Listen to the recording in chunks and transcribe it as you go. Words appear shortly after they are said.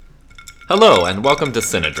Hello, and welcome to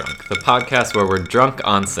Cinedrunk, the podcast where we're drunk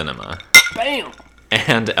on cinema. Bam!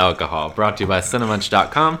 And alcohol, brought to you by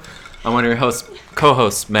Cinemunch.com. I'm one of your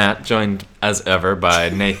co-hosts, Matt, joined as ever by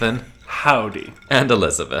Nathan. Howdy. And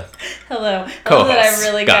Elizabeth. Hello. Co-hosts.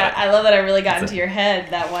 I love that I really got into your head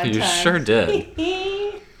that one time. You sure did.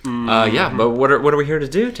 But what are we here to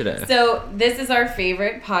do today? So this is our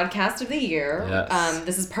favorite podcast of the year. Yes.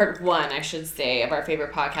 This is part 1, I should say, of our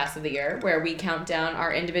favorite podcast of the year, where we count down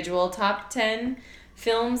our individual top 10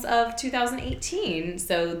 films of 2018.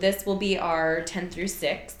 So this will be our 10 through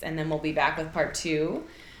 6, and then we'll be back with part 2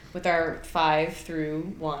 with our 5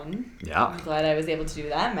 through 1. Yeah. I'm glad I was able to do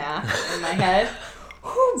that math in my head.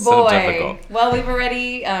 Whew, boy. So difficult. Well, we've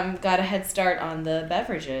already got a head start on the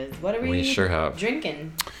beverages. What are we sure have.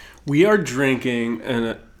 drinking? We are drinking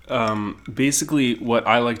basically what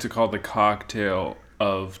I like to call the cocktail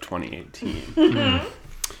of 2018,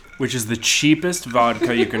 which is the cheapest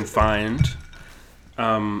vodka you can find,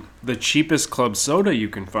 the cheapest club soda you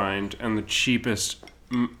can find, and the cheapest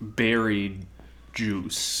berry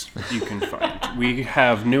juice you can find. We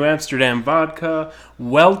have New Amsterdam vodka,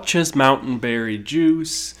 Welch's Mountain Berry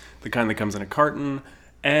juice, the kind that comes in a carton,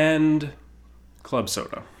 and club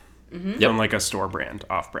soda. From like a store brand,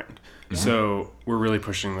 off brand. So we're really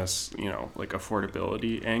pushing this, like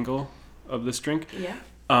affordability angle of this drink. Yeah.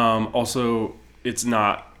 Also, it's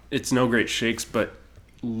no great shakes, but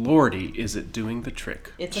lordy, is it doing the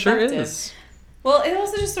trick? It's Sure effective. is. Well, it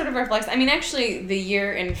also just sort of reflects. I mean, actually, the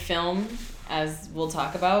year in film, as we'll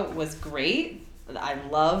talk about, was great. I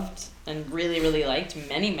loved and really, really liked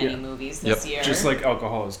many movies this year. Just like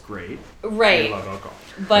alcohol is great. Right. I love alcohol.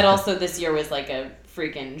 But also this year was like a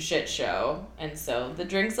freaking shit show. And so the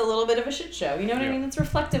drink's a little bit of a shit show. You know what I mean? It's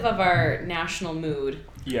reflective of our national mood.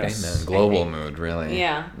 Yes. Amen. Global mood, really.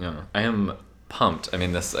 Yeah. I am pumped. I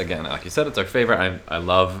mean, this, again, like you said, it's our favorite. I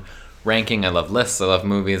love ranking. I love lists. I love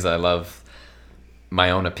movies. I love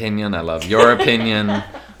my own opinion. I love your opinion.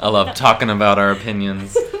 I love talking about our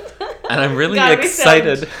opinions. And I'm really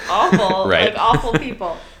excited. Awful. Right. Like awful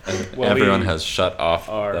people. Well, Everyone has shut off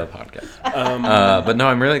the podcast. But no,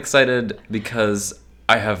 I'm really excited because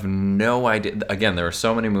I have no idea. Again, there were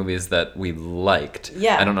so many movies that we liked.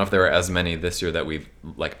 Yeah. I don't know if there were as many this year that we've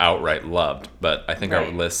like outright loved, but I think our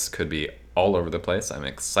Right. lists could be all over the place. I'm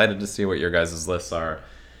excited to see what your guys' lists are.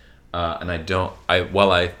 And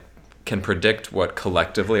while I can predict what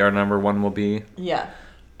collectively our number one will be, Yeah.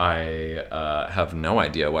 I have no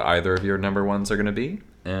idea what either of your number ones are going to be.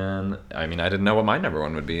 And I mean, I didn't know what my number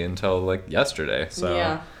one would be until like yesterday. So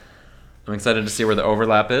Yeah. I'm excited to see where the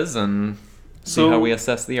overlap is and see how we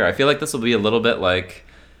assess the year. I feel like this will be a little bit like,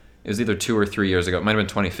 it was either 2 or 3 years ago. It might have been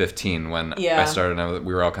 2015 when I started and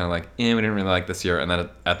we were all kind of like, we didn't really like this year. And then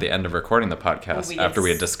at the end of recording the podcast, after we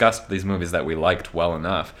had discussed these movies that we liked well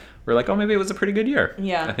enough, we were like, maybe it was a pretty good year.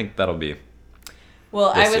 Yeah. I think that'll be...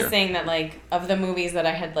 Well, I was year. saying that, like, of the movies that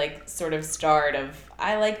I had, like, sort of starred of,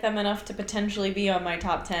 I like them enough to potentially be on my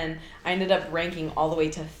top 10, I ended up ranking all the way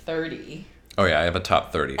to 30. Oh, yeah, I have a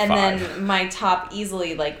top 35. And then my top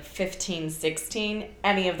easily, like, 15, 16,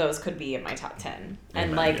 any of those could be in my top 10.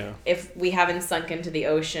 And, if we haven't sunk into the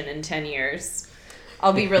ocean in 10 years,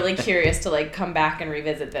 I'll be really curious to, like, come back and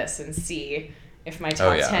revisit this and see if my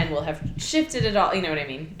top 10 will have shifted at all. You know what I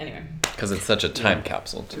mean? Anyway. Because it's such a time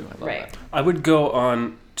capsule, too. I love that. I would go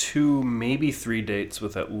on 2, maybe 3 dates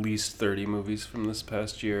with at least 30 movies from this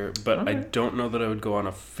past year, but I don't know that I would go on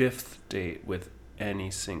a 5th date with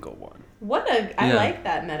any single one. I like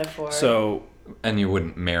that metaphor. So... And you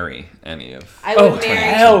wouldn't marry any of... I would marry...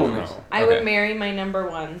 hell no. I would marry my number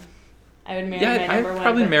one. I would marry my number one. I'd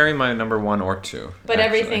probably marry my number 1 or 2. But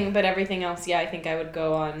everything else, I think I would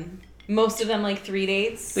go on... Most of them, like, 3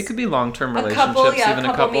 dates. They could be long-term a relationships, couple, even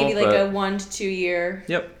a couple. Maybe like a 1 to 2 year.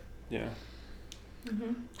 Yep. Yeah.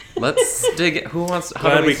 Mm-hmm. Let's dig it. Who wants? How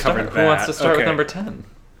Glad do we we covered start? Who wants to that. start with Okay. number 10?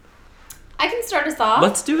 I can start us off.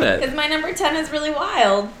 Let's do it. Because my number 10 is really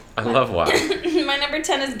wild. I love wild. My number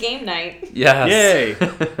 10 is Game Night. Yes.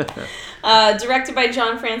 Yay. Directed by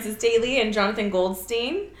John Francis Daley and Jonathan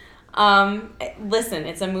Goldstein. Listen,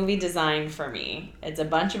 it's a movie designed for me. It's a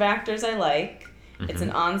bunch of actors I like. It's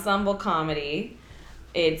an ensemble comedy.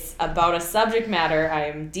 It's about a subject matter I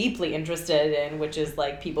am deeply interested in, which is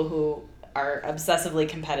like people who are obsessively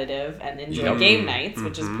competitive and enjoy game nights,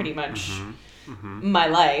 which is pretty much my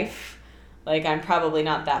life. Like, I'm probably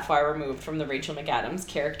not that far removed from the Rachel McAdams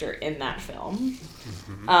character in that film.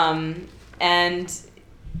 And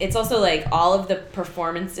it's also like all of the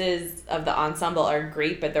performances of the ensemble are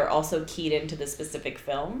great, but they're also keyed into the specific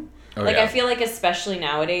film. I feel like especially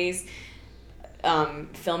nowadays,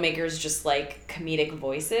 filmmakers just like comedic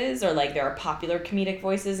voices, or like there are popular comedic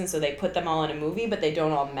voices, and so they put them all in a movie, but they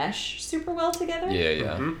don't all mesh super well together.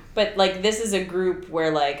 Yeah. Mm-hmm. But like this is a group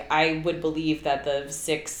where like I would believe that the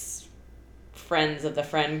 6 friends of the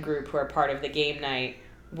friend group who are part of the game night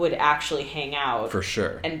would actually hang out for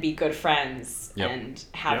sure and be good friends Yep. and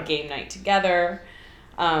have game night together.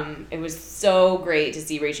 It was so great to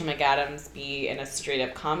see Rachel McAdams be in a straight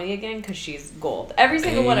up comedy again, because she's gold. Every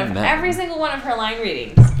single one of her line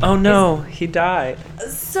readings. Oh no, he died.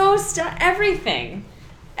 Everything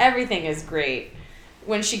is great.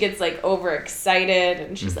 When she gets like overexcited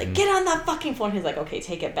and she's like, "Get on the fucking floor," and he's like, "Okay,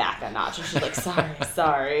 take it back a notch," and she's like,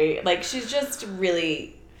 sorry. Like she's just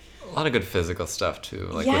really. A lot of good physical stuff too,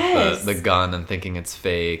 like Yes. with the gun and thinking it's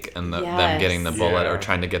fake, and them getting the bullet or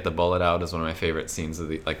trying to get the bullet out is one of my favorite scenes of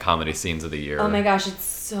the comedy scenes of the year. Oh my gosh, it's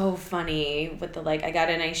so funny with the like I got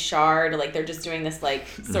a nice shard, like they're just doing this like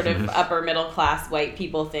sort of upper middle class white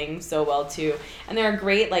people thing so well too, and there are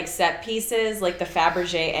great like set pieces like the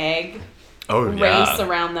Fabergé egg race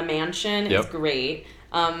around the mansion. Yep. It's great.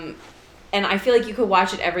 And I feel like you could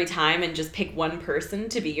watch it every time and just pick one person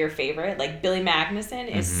to be your favorite. Like Billy Magnussen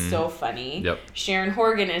is so funny. Yep. Sharon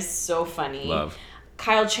Horgan is so funny. Love.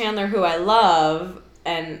 Kyle Chandler, who I love,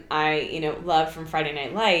 and I, love from Friday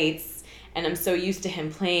Night Lights, and I'm so used to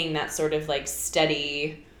him playing that sort of like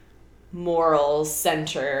steady moral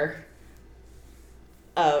center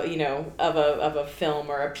of a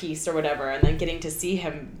film or a piece or whatever, and then getting to see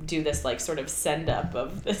him do this like sort of send up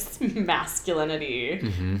of this masculinity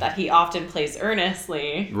that he often plays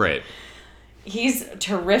earnestly. Right. He's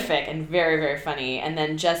terrific and very, very funny. And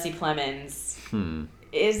then Jesse Plemons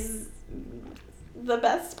is the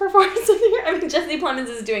best performance of the year. I mean, Jesse Plemons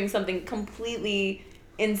is doing something completely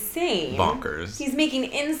insane. Bonkers. He's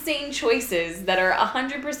making insane choices that are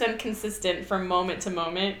 100% consistent from moment to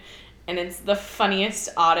moment. And it's the funniest,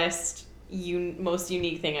 oddest, most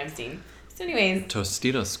unique thing I've seen. So anyways.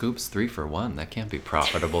 Tostito scoops 3 for $1. That can't be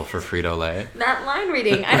profitable for Frito-Lay. That line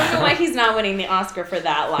reading. I don't know why he's not winning the Oscar for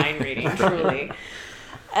that line reading, truly.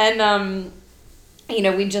 And,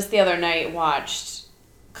 we just the other night watched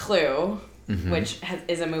Clue, which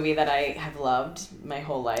is a movie that I have loved my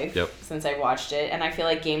whole life since I watched it. And I feel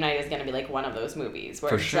like Game Night is going to be like one of those movies where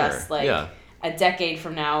for it's sure. just like... Yeah. A decade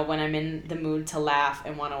from now, when I'm in the mood to laugh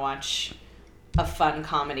and want to watch a fun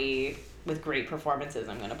comedy with great performances,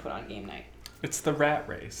 I'm going to put on Game Night. It's the rat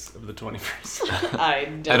race of the 21st. I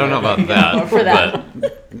don't know about that, for that.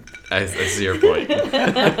 but I see your point.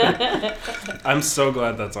 I'm so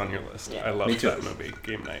glad that's on your list. Yeah. I love that movie,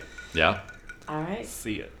 Game Night. Yeah. All right.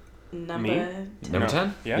 See it. Number 10. Number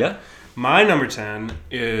 10? Yeah. My number 10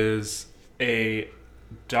 is a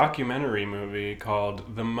documentary movie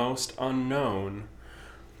called The Most Unknown,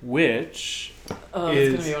 which it's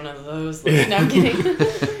gonna be one of those. No, I'm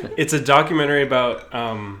kidding. It's a documentary about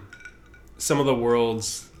some of the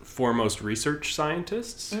world's foremost research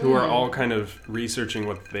scientists who are all kind of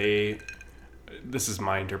researching this is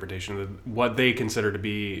my interpretation, what they consider to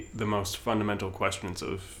be the most fundamental questions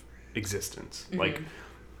of existence. Like,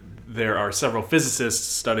 there are several physicists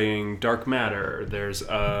studying dark matter. There's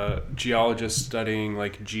a geologist studying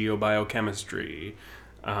like geobiochemistry.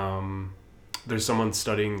 There's someone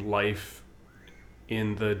studying life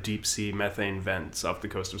in the deep sea methane vents off the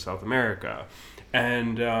coast of South America.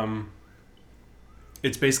 And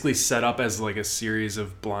it's basically set up as like a series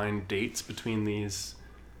of blind dates between these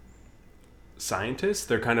scientists.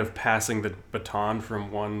 They're kind of passing the baton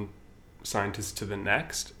from one scientist to the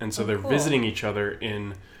next. And so they're visiting each other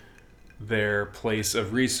in their place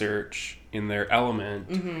of research, in their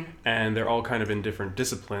element, and they're all kind of in different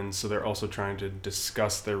disciplines, so they're also trying to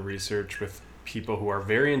discuss their research with people who are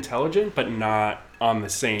very intelligent but not on the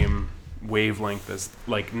same wavelength as,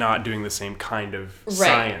 like, not doing the same kind of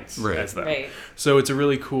science as them. Right. So it's a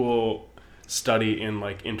really cool study in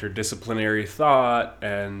like interdisciplinary thought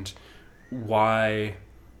and why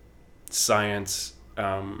science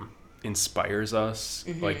inspires us.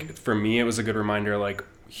 Like, for me, it was a good reminder, like,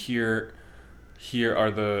 here are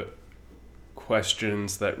the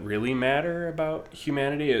questions that really matter about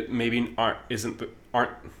humanity. It maybe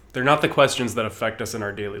they're not the questions that affect us in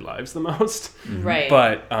our daily lives the most. Right.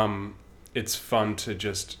 But it's fun to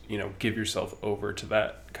just, give yourself over to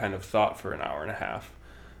that kind of thought for an hour and a half.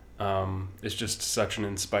 It's just such an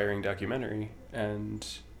inspiring documentary, and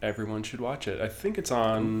everyone should watch it. I think it's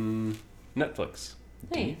on Netflix.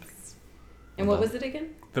 Thanks. And what was it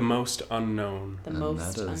again? The Most Unknown. The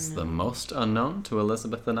Most Unknown. That is Unknown. The Most Unknown to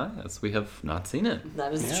Elizabeth and I, as we have not seen it.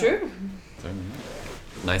 That is true.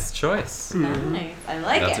 Nice choice. Nice. I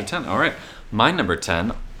like That's it. your 10. All right. My number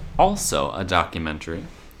 10, also a documentary.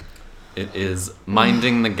 It is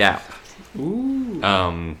Minding the Gap.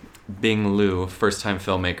 Ooh. Bing Liu, first-time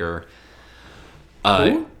filmmaker.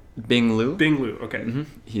 Who? Bing Liu. Bing Liu, okay. Mm-hmm.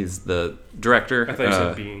 He's the director. I thought you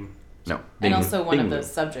said Being. No. And also one Bing of the Liu.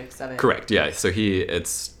 subjects of it. Correct, yeah. So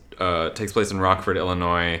it takes place in Rockford,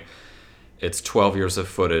 Illinois. It's 12 years of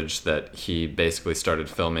footage that he basically started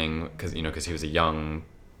filming because he was a young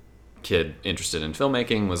kid interested in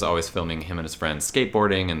filmmaking, was always filming him and his friends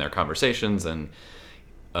skateboarding and their conversations, and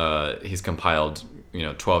he's compiled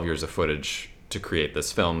 12 years of footage to create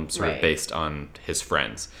this film sort of based on his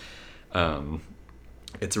friends.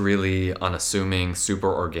 It's really unassuming,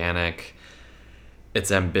 super organic.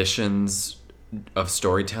 Its ambitions of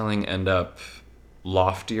storytelling end up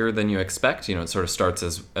loftier than you expect. It sort of starts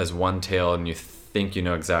as one tale, and you think you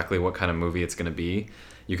know exactly what kind of movie it's going to be.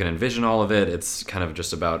 You can envision all of it. It's kind of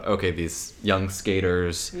just about, okay, these young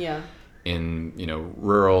skaters in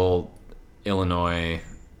rural Illinois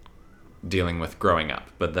dealing with growing up,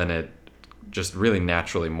 but then it just really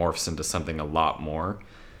naturally morphs into something a lot more.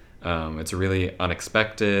 It's really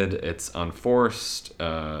unexpected. It's unforced.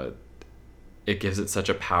 It gives it such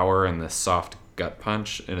a power and this soft gut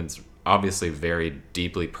punch, and it's obviously very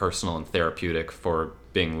deeply personal and therapeutic for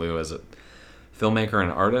Bing Liu as a filmmaker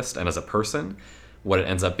and artist and as a person. What it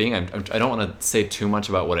ends up being, I don't want to say too much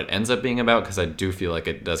about what it ends up being about, because I do feel like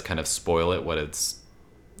it does kind of spoil it, what its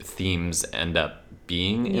themes end up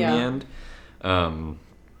being in the end.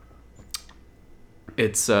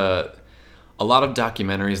 It's a lot of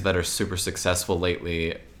documentaries that are super successful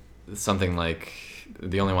lately. Something like,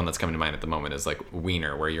 the only one that's coming to mind at the moment is like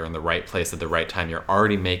Wiener, where you're in the right place at the right time. You're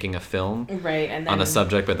already making a film and then, on a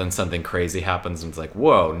subject, but then something crazy happens and it's like,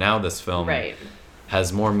 whoa, now this film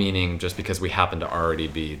has more meaning just because we happen to already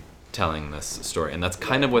be telling this story. And that's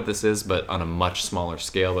kind of what this is, but on a much smaller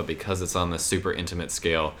scale. But because it's on this super intimate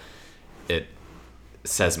scale, it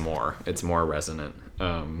says more. It's more resonant.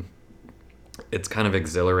 It's kind of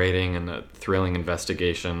exhilarating and a thrilling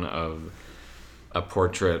investigation of a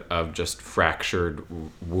portrait of just fractured,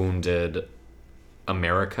 wounded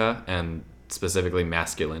America, and specifically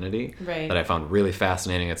masculinity, that I found really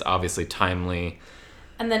fascinating. It's obviously timely.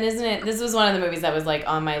 And then this was one of the movies that was like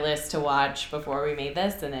on my list to watch before we made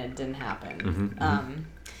this, and it didn't happen.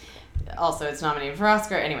 Also, it's nominated for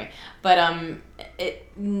Oscar anyway, but it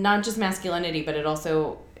not just masculinity, but it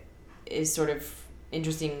also is sort of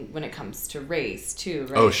interesting when it comes to race too,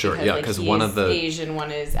 right? Oh, sure, because one of the Asian, one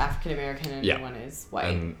is African American, and one is white.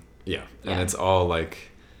 And it's all like,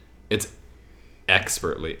 it's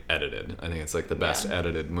expertly edited. I think it's like the best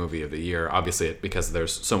edited movie of the year. Obviously, because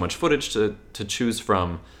there's so much footage to choose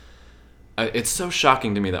from. It's so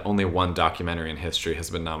shocking to me that only one documentary in history has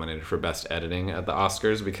been nominated for best editing at the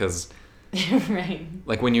Oscars, because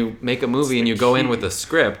like when you make a movie and you go in with a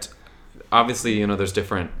script, obviously, there's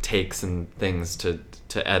different takes and things to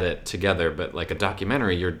edit together, but like a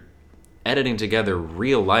documentary, you're editing together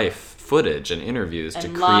real life footage and interviews and to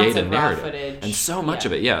create a narrative. Footage. And so much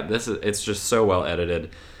of it, it's just so well edited.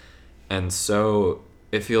 And so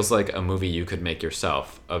it feels like a movie you could make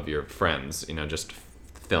yourself of your friends, just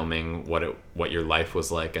filming what your life was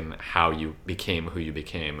like and how you became who you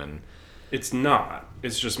became. And it's not.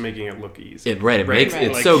 It's just making it look easy. It's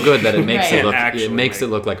like, so good that it makes it look. It makes it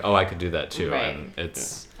look like, oh, I could do that too. And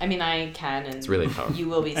it's. I mean, I can, and it's really powerful. You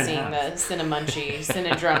will be seeing the Cinemunchy,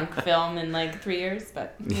 Cinedrunk film in like 3 years,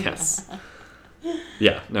 but yes.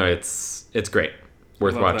 Yeah, no, it's great.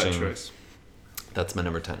 Worth watching. That choice. That's my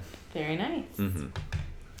number 10. Very nice.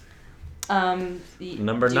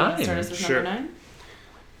 Number 9. Start us with number 9.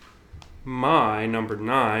 My number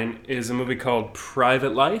 9 is a movie called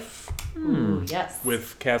Private Life. Yes.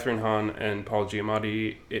 With Catherine Hahn and Paul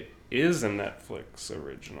Giamatti. It is a Netflix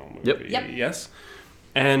original movie. Yep. Yes.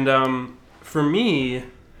 And for me,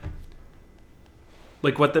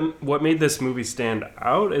 like what made this movie stand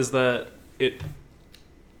out is that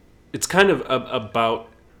it's kind of about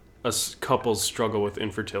a couple's struggle with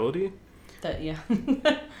infertility. Well, yeah.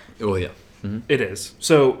 Mm-hmm. It is.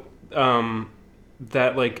 So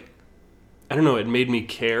that, like, I don't know, it made me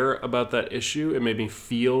care about that issue. It made me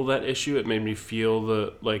feel that issue. It made me feel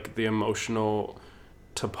the emotional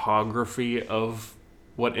topography of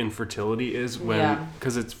what infertility is,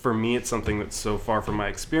 because it's, for me, it's something that's so far from my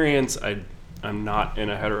experience. I'm not in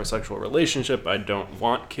a heterosexual relationship. I don't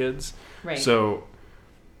want kids. Right. So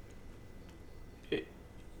it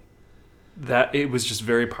was just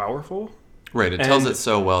very powerful. Right. It tells it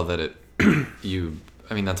so well that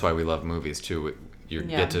I mean, that's why we love movies too. You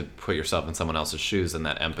get to put yourself in someone else's shoes and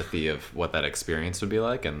that empathy of what that experience would be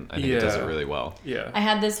like, and I think it does it really well. Yeah. I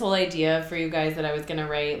had this whole idea for you guys that I was going to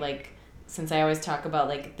write, like, since I always talk about,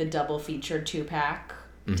 like, the double feature 2-pack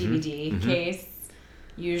DVD case,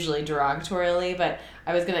 usually derogatorily, but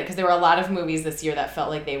I was because there were a lot of movies this year that felt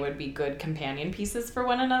like they would be good companion pieces for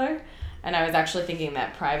one another, and I was actually thinking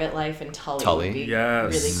that Private Life and Tully would be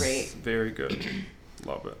really great. Very good.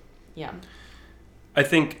 Love it. Yeah. I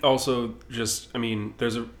think also there's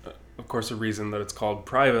of course a reason that it's called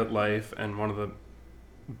Private Life, and one of the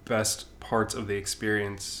best parts of the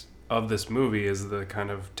experience of this movie is the kind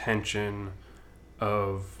of tension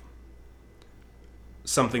of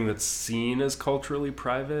something that's seen as culturally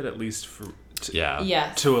private, at least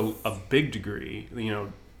to a big degree,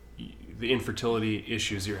 the infertility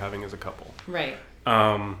issues you're having as a couple. Right.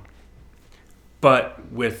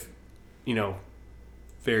 But with,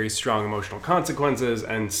 very strong emotional consequences,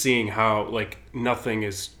 and seeing how nothing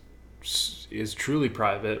is truly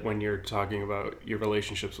private when you're talking about your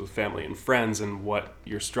relationships with family and friends and what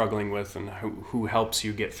you're struggling with and who helps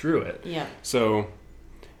you get through it. Yeah. So,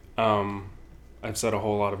 I've said a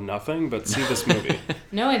whole lot of nothing, but see this movie.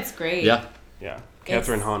 No, it's great. Yeah. Yeah.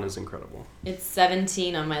 Catherine Hahn is incredible. It's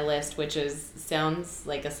 17 on my list, which sounds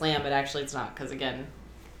like a slam, but actually it's not, because again,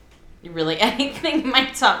 really anything in my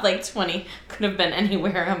top 20 could have been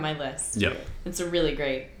anywhere on my list. Yeah. It's a really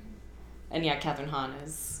great. And yeah, Catherine Hahn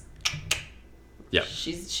is. Yeah.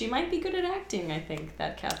 She might be good at acting, I think,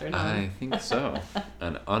 that Catherine Hahn. I think so.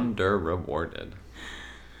 And under-rewarded.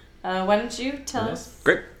 Why don't you tell us?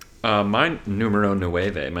 Great. My numero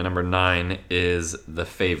nueve, my number 9, is The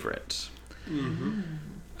Favorite. Mm-hmm.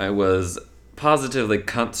 I was positively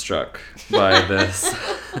cunt-struck by this.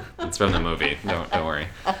 It's from the movie. Don't worry.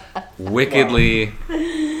 Wickedly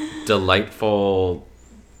delightful,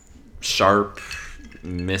 sharp,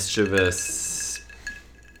 mischievous,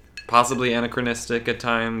 possibly anachronistic at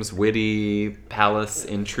times, witty palace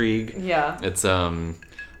intrigue. Yeah. It's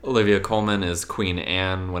Olivia Colman is Queen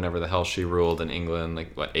Anne whenever the hell she ruled in England,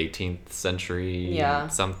 18th century? Yeah.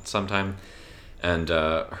 Sometime. And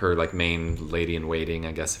her main lady in waiting,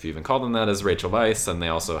 I guess if you even call them that, is Rachel Weisz, and they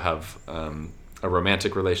also have a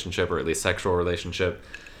romantic relationship, or at least sexual relationship,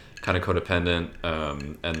 kind of codependent.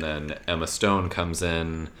 And then Emma Stone comes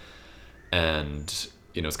in and,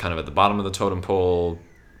 is kind of at the bottom of the totem pole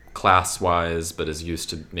class-wise, but is used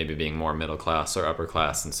to maybe being more middle class or upper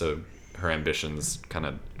class, and so her ambitions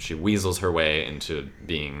she weasels her way into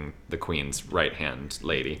being the queen's right-hand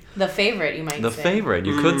lady. The favorite, you might say. The favorite,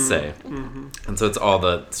 you could say. Mm-hmm. And so it's all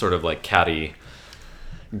the sort of catty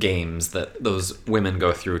games that those women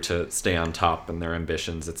go through to stay on top in their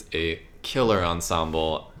ambitions. It's a killer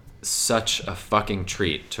ensemble. Such a fucking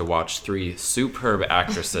treat to watch 3 superb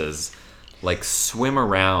actresses swim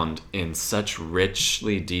around in such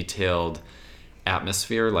richly detailed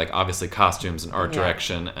atmosphere, obviously costumes and art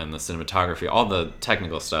direction and the cinematography, all the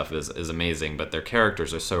technical stuff is amazing, but their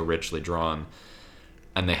characters are so richly drawn,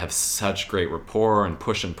 and they have such great rapport and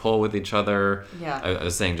push and pull with each other. Yeah. I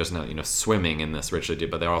was saying just now, swimming in this richly deep,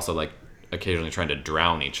 but they're also occasionally trying to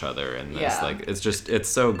drown each other in this. It's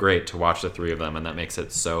so great to watch the 3 of them, and that makes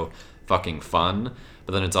it so fucking fun.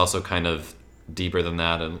 But then it's also kind of deeper than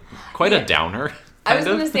that and quite a downer. I was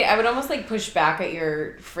going to say, I would almost push back at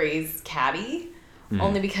your phrase catty,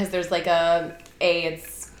 only because there's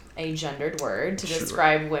it's a gendered word to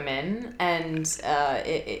describe women, and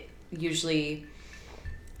it usually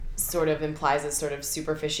sort of implies a sort of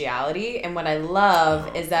superficiality. And what I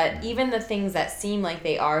love is that even the things that seem like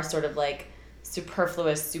they are sort of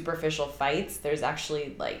superfluous, superficial fights, there's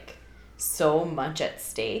actually so much at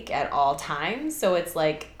stake at all times. So it's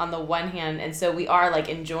on the one hand, and so we are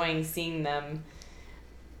enjoying seeing them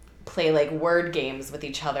play word games with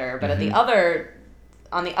each other, but on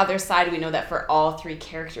the other side, we know that for all 3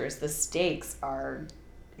 characters, the stakes are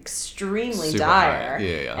extremely super dire.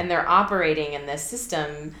 Yeah. And they're operating in this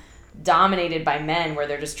system dominated by men, where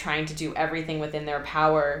they're just trying to do everything within their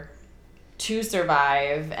power to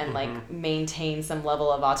survive and maintain some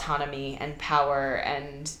level of autonomy and power.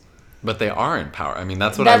 And but they are in power. I mean,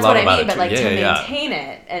 that's what I love about it. But to maintain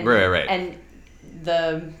it and right. And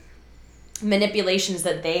the manipulations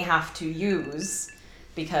that they have to use,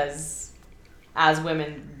 because as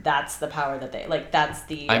women, that's the power that they that's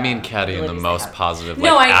the. I mean, catty in the most positive,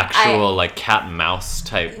 actual cat and mouse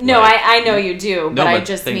type. No, I know you do, but I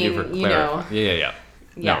just mean, Yeah.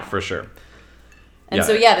 No, for sure. And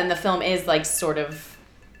so then the film is sort of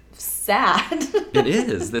sad. It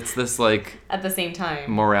is. It's this at the same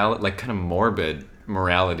time kind of morbid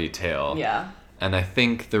morality tale. Yeah. And I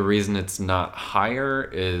think the reason it's not higher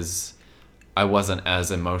is I wasn't as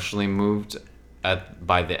emotionally moved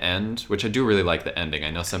by the end, which I do really like the ending. I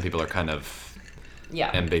know some people are kind of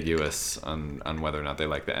ambiguous on whether or not they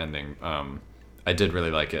like the ending. I did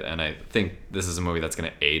really like it, and I think this is a movie that's going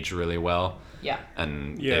to age really well. Yeah.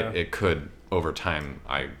 And it could, over time,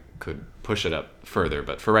 I could push it up further.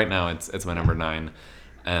 But for right now, it's my number 9.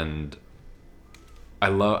 And I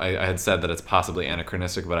had said that it's possibly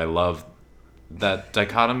anachronistic, but I love that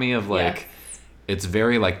dichotomy of like, it's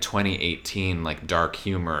very like 2018, like dark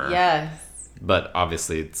humor. Yes. But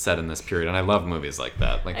obviously it's set in this period, and I love movies like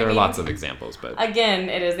that. Like, there are lots of examples, but... Again,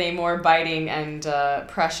 it is a more biting and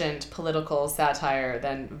prescient political satire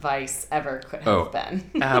than Vice ever could have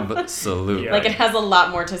been. Absolutely. Like, it has a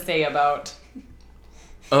lot more to say about...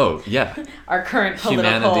 Oh, yeah. Our current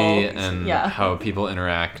political... Humanity and how people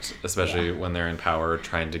interact, especially when they're in power,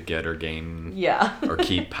 trying to get or gain or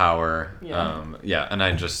keep power. And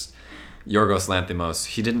I just... Yorgos Lanthimos,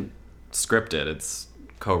 he didn't script it. It's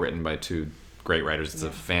co-written by 2 great writers. It's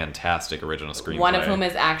a fantastic original screenplay. One of whom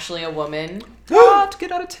is actually a woman. What?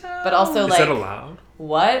 Get out of town. But also, is that allowed?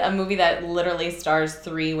 What? A movie that literally stars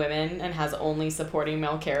 3 women and has only supporting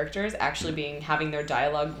male characters actually having their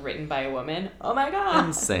dialogue written by a woman? Oh my god.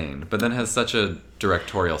 Insane. But then has such a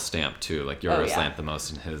directorial stamp too. Like Yorgos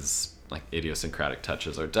Lanthimos and his like idiosyncratic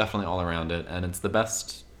touches are definitely all around it, and it's the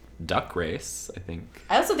best duck race, I think.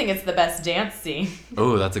 I also think it's the best dance scene.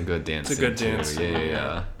 Oh, that's a good dance scene. It's a good dance scene.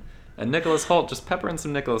 Yeah. And Nicholas Hoult, just pepper in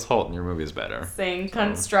some Nicholas Hoult and your movie's better. Saying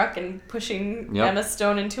construct and pushing Emma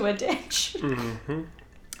Stone into a ditch. Mm-hmm.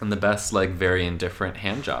 And the best, like, very indifferent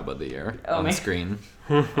hand job of the year on screen.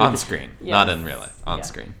 On screen, not in real life. On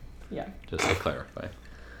screen. Yeah. Just to clarify.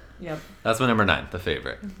 Yep. That's my number 9, the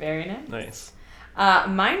favorite. Very nice. Nice.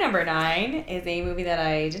 My number 9 is a movie that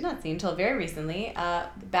I did not see until very recently.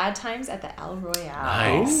 Bad Times at the El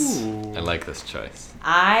Royale. Nice. Ooh. I like this choice.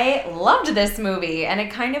 I loved this movie, and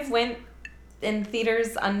it kind of went in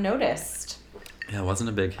theaters unnoticed. Yeah, it wasn't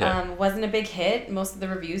a big hit. Wasn't a big hit. Most of the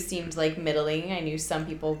reviews seemed like middling. I knew some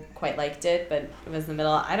people quite liked it, but it was in the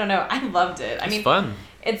middle. I don't know. I loved it. It's fun.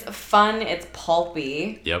 It's fun. It's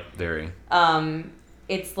pulpy. Yep, very.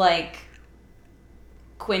 It's like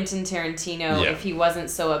Quentin Tarantino if he wasn't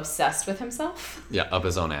so obsessed with himself. Yeah, up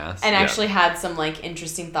his own ass. And actually had some like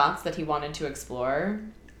interesting thoughts that he wanted to explore,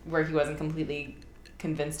 where he wasn't completely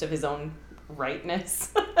convinced of his own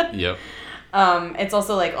rightness. Yep. It's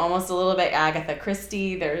also like almost a little bit Agatha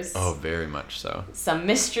Christie. There's very much so. Some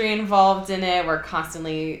mystery involved in it. We're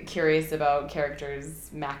constantly curious about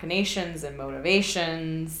characters' machinations and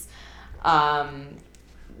motivations.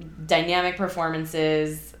 Dynamic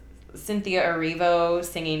performances. Cynthia Erivo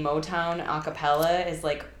singing Motown a cappella is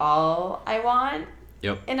like all I want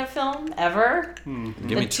in a film ever. Mm-hmm.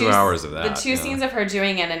 Give me 2 hours of that. The 2 scenes of her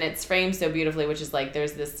doing it, and it's framed so beautifully, which is like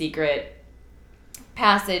there's this secret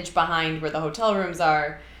passage behind where the hotel rooms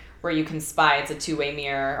are where you can spy. It's a 2-way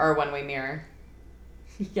mirror or 1-way mirror.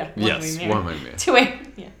 One-way mirror. 2-way.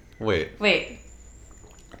 Yeah. Wait.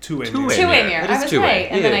 2-way mirror. 2-way mirror. I was right,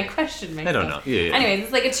 and then I questioned myself. I don't know. Yeah. Anyways,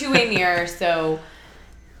 it's like a 2-way mirror, so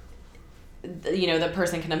the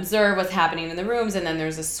person can observe what's happening in the rooms, and then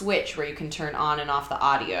there's a switch where you can turn on and off the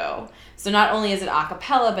audio. So not only is it a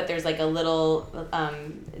cappella, but there's like a little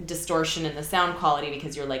distortion in the sound quality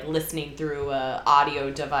because you're like listening through a audio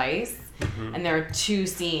device. Mm-hmm. And there are 2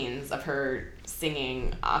 scenes of her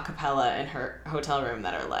singing a cappella in her hotel room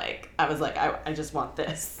that are like, I was like, I just want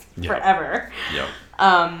this forever. Yep.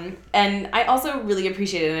 And I also really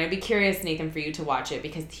appreciate it, and I'd be curious, Nathan, for you to watch it,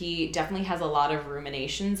 because he definitely has a lot of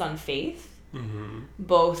ruminations on faith. Mm-hmm.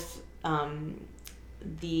 Both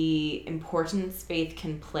the importance faith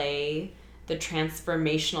can play, the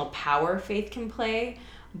transformational power faith can play,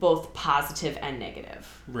 both positive and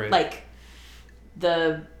negative. Right. Like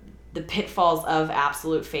the pitfalls of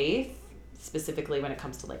absolute faith, specifically when it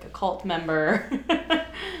comes to like a cult member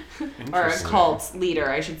or a cult leader,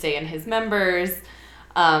 I should say, and his members.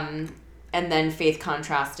 And then faith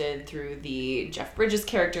contrasted through the Jeff Bridges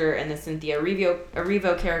character and the Cynthia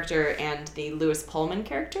Erivo character and the Lewis Pullman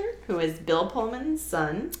character, who is Bill Pullman's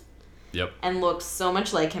son. Yep. And looks so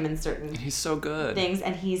much like him in certain He's so good. things,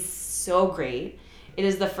 and he's so great. It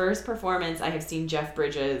is the first performance I have seen Jeff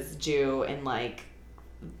Bridges do in like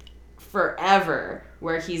forever,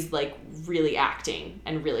 where he's like really acting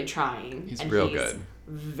and really trying. He's and real he's good.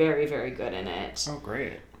 Very, very good in it. Oh,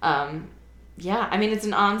 great. Yeah, I mean, it's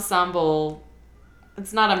an ensemble.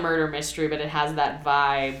 It's not a murder mystery, but it has that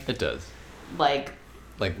vibe. It does. Like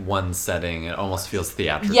one setting. It almost feels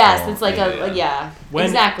theatrical. Yes, it's like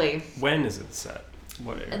exactly. When is it set?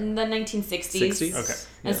 What era? In the 1960s. 60s? Okay.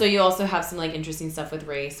 And so you also have some like interesting stuff with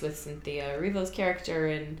race with Cynthia Erivo's character,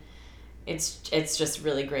 and it's just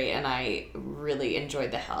really great, and I really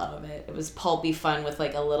enjoyed the hell out of it. It was pulpy fun with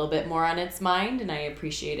like a little bit more on its mind, and I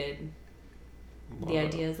appreciated the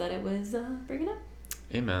ideas that it was bringing up.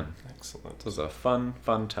 Amen. Excellent. It was a fun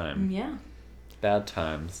time. Yeah. Bad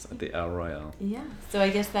times at the El Royale. Yeah. So I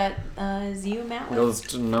guess that is you, Matt. Goes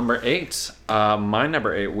to number 8. My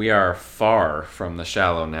number 8, we are far from The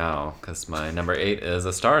Shallow now, because my number 8 is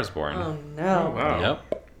A Star is Born. Oh, no. Oh, wow.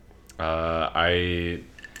 Yep.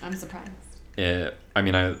 I'm surprised.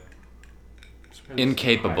 I'm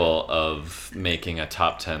incapable of making a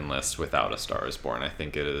top 10 list without A Star is Born. I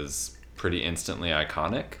think it is pretty instantly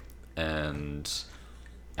iconic and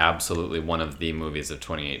absolutely one of the movies of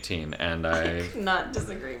 2018, and I could not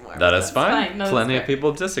disagree more. That is fine. No, Plenty of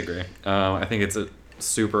people disagree. I think it's a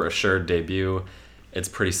super assured debut. It's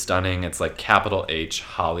pretty stunning. It's like capital H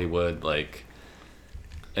Hollywood. Like,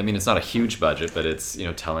 I mean, it's not a huge budget, but it's, you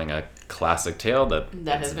know, telling a classic tale that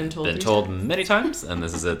has been told many times, and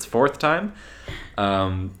this is its 4th time.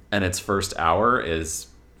 And its first hour is,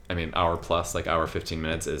 I mean, hour plus, like hour 15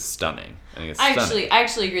 minutes is stunning. I think it's stunning. I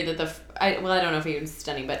actually agree that I don't know if it was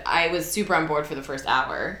stunning, but I was super on board for the first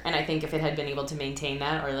hour, and I think if it had been able to maintain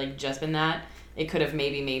that, or like just been that, it could have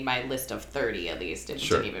maybe made my list of 30 at least. It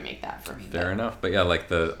didn't even make that for me. Fair enough, but yeah, like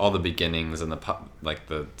all the beginnings and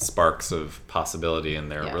the sparks of possibility in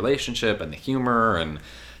their relationship and the humor and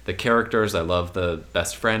the characters. I love the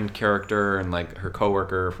best friend character and like her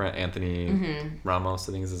coworker friend Anthony Ramos,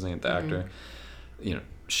 I think is his name, the actor. You know,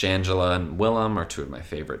 Shangela and Willem are 2 of my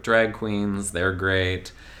favorite drag queens. They're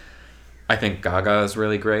great. I think Gaga is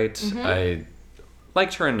really great. I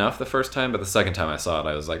liked her enough the first time, but the second time I saw it,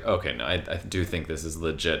 I was like, okay, no, I do think this is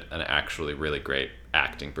legit an actually really great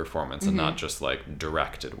acting performance and not just like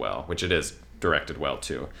directed well, which it is directed well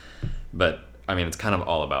too. But I mean, it's kind of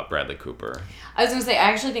all about Bradley Cooper. I was going to say, I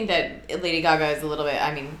actually think that Lady Gaga is a little bit,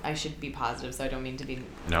 I mean, I should be positive, so I don't mean to be...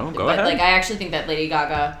 No, go ahead. But like, I actually think that Lady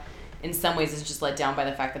Gaga, in some ways, is just let down by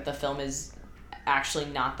the fact that the film is actually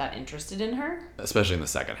not that interested in her. Especially in the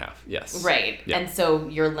second half, yes. Right. Yep. And so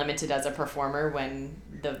you're limited as a performer when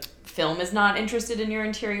the film is not interested in your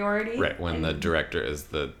interiority. Right, when the director is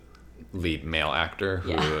the lead male actor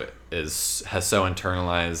who has so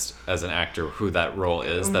internalized as an actor who that role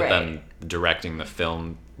is that then directing the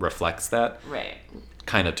film reflects that. Right.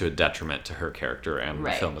 Kind of to a detriment to her character and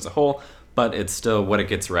the film as a whole. But it's still, what it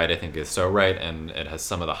gets right, I think, is so right, and it has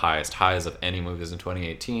some of the highest highs of any movies in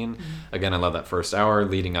 2018. Again, I love that first hour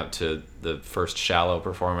leading up to the first Shallow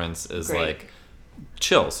performance is like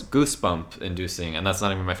chills, goosebump inducing, and that's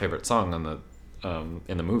not even my favorite song on the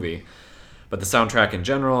in the movie. But the soundtrack in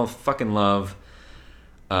general, fucking love.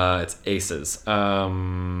 It's aces.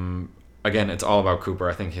 Again, it's all about Cooper.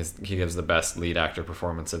 I think he gives the best lead actor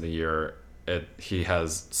performance of the year. He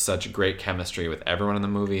has such great chemistry with everyone in the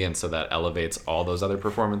movie, and so that elevates all those other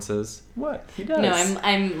performances. What? He does. No,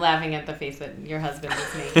 I'm laughing at the face that your husband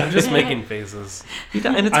is making. I'm just making faces.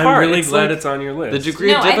 And it's I'm hard. really it's glad like, it's on your list. The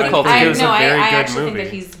degree of difficulty. I movie. actually think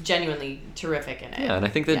that he's genuinely terrific in it. Yeah, and I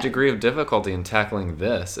think the degree of difficulty in tackling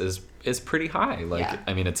this is pretty high. Like,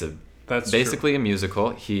 I mean, it's basically a musical.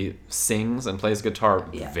 He sings and plays guitar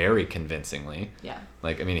very convincingly. Yeah.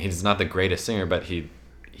 Like, I mean, he's not the greatest singer, but he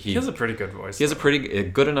has a pretty good voice. He has a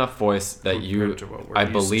good enough voice that I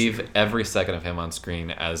believe every second of him on screen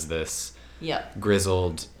as this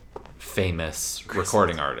grizzled, famous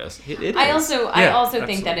recording artist. I also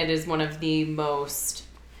think that it is one of the most...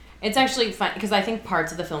 It's actually fun, because I think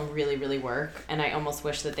parts of the film really, really work, and I almost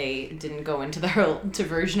wish that they didn't go into the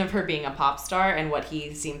version of her being a pop star and what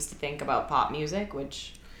he seems to think about pop music,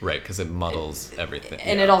 which... Right, because it muddles everything.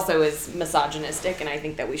 And it also is misogynistic, and I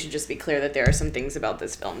think that we should just be clear that there are some things about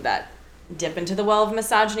this film that dip into the well of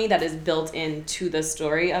misogyny that is built into the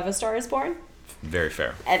story of A Star is Born. Very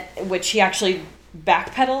fair. Which he actually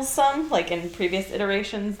backpedals some, like in previous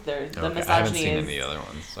iterations. The misogyny I haven't seen any other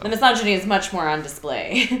ones. So. The misogyny is much more on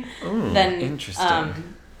display than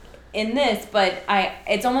interesting. In this, but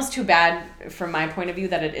it's almost too bad from my point of view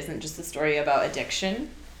that it isn't just a story about addiction.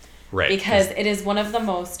 Right. Because it is one of the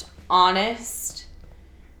most honest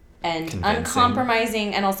and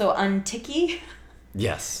uncompromising and also unticky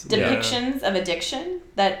depictions of addiction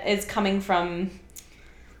that is coming from,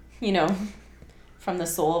 from the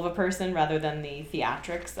soul of a person rather than the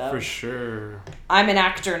theatrics of... For sure. I'm an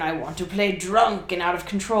actor and I want to play drunk and out of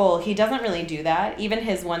control. He doesn't really do that. Even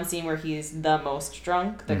his one scene where he's the most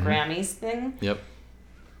drunk, the Grammys thing. Yep.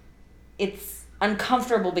 It's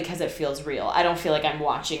uncomfortable because it feels real. I don't feel like I'm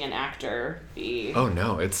watching an actor be... Oh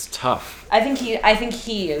no, it's tough. I think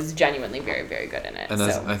he is genuinely very, very good in it. And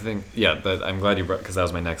I think, I'm glad you brought, because that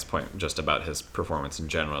was my next point, just about his performance in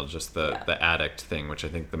general, just the addict thing, which I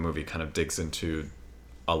think the movie kind of digs into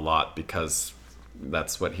a lot because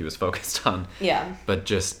that's what he was focused on. Yeah. But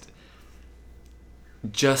just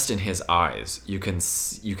just in his eyes, you can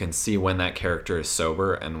see when that character is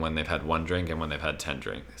sober and when they've had one drink and when they've had 10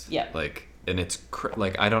 drinks. Yeah. Like, and it's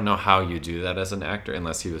like, I don't know how you do that as an actor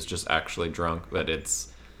unless he was just actually drunk, but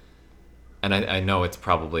it's, and I know it's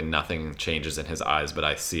probably nothing changes in his eyes, but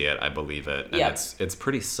I see it, I believe it, and it's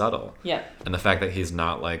pretty subtle. Yeah. And the fact that he's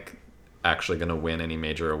not like actually going to win any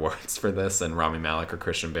major awards for this, and Rami Malek or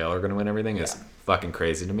Christian Bale are going to win everything is fucking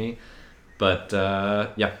crazy to me. But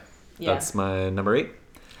that's my number 8.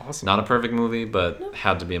 Awesome. Not a perfect movie, but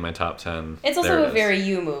had to be in my top 10. It's also a very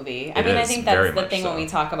you movie. I mean, I think that's the thing when we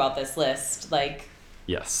talk about this list. Like,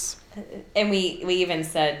 yes. And we even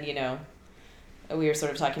said, you know, we were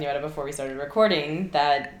sort of talking about it before we started recording,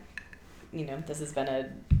 that, you know, this has been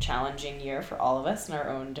a challenging year for all of us in our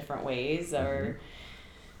own different ways. Mm-hmm.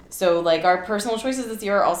 So, like, our personal choices this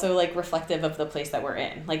year are also, like, reflective of the place that we're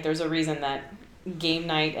in. Like, there's a reason that Game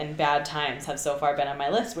Night and Bad Times have so far been on my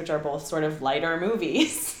list, which are both sort of lighter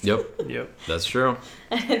movies. Yep. That's true.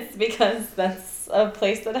 And it's because that's a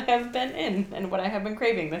place that I have been in and what I have been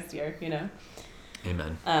craving this year, you know.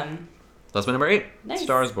 Amen. That's my number 8. Nice.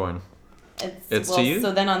 Star is Born. It's to you.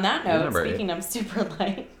 So then on that note, speaking of super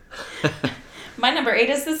light, my number 8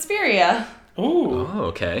 is Suspiria. Ooh. Oh,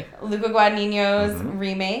 okay. Luca Guadagnino's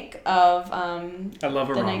remake of I love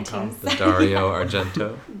a rom-com. The Dario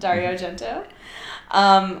Argento. Dario Argento.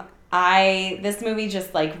 This movie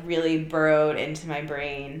just like really burrowed into my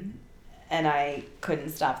brain, and I couldn't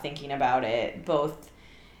stop thinking about it. Both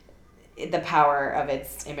the power of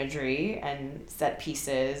its imagery and set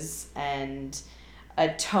pieces, and a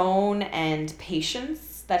tone and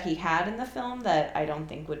patience that he had in the film that I don't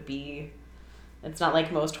think would be. It's not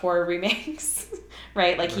like most horror remakes,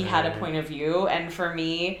 right? Like, he had a point of view, and for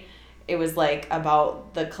me, it was like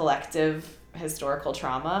about the collective historical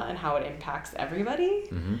trauma and how it impacts everybody,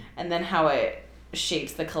 and then how it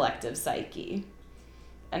shapes the collective psyche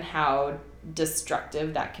and how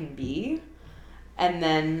destructive that can be. And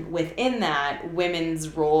then within that, women's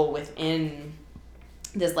role within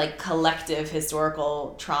this like collective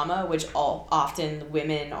historical trauma, which often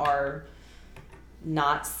women are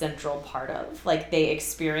not central part of. Like, they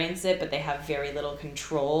experience it, but they have very little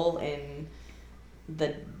control in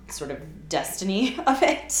the sort of destiny of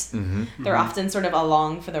it. They're often sort of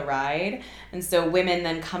along for the ride. And so women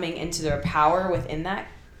then coming into their power within that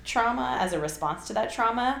trauma as a response to that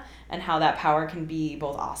trauma, and how that power can be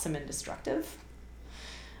both awesome and destructive.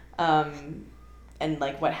 And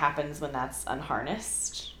like what happens when that's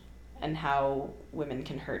unharnessed, and how women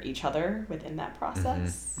can hurt each other within that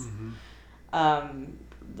process.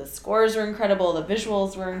 The scores were incredible. The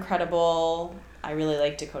visuals were incredible. I really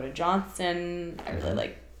liked Dakota Johnson. I really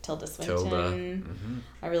liked Tilda Swinton.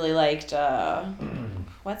 I really liked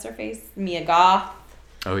what's her face? Mia Goth.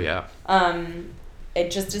 Oh yeah.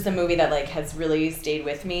 It just is a movie that like has really stayed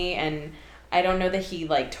with me, and I don't know that he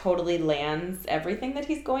like totally lands everything that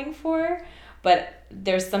he's going for, but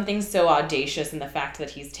there's something so audacious in the fact that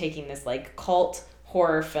he's taking this like cult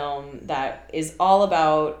horror film that is all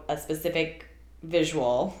about a specific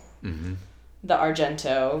visual, the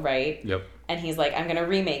Argento, right? Yep. And he's like, I'm going to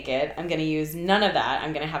remake it. I'm going to use none of that.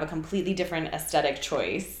 I'm going to have a completely different aesthetic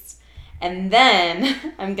choice. And then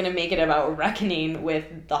I'm going to make it about reckoning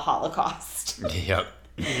with the Holocaust. Yep.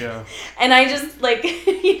 Yeah. And I just, like,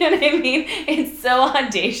 you know what I mean? It's so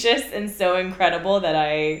audacious and so incredible that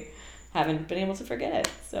I haven't been able to forget it.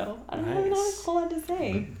 So I don't really know what a whole lot to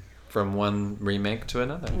say. From one remake to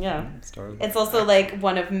another. Yeah. It's also, like,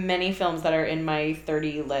 one of many films that are in my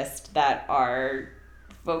 30 list that are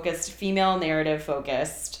focused, female narrative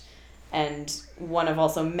focused, and one of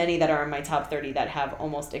also many that are in my top 30 that have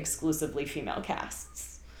almost exclusively female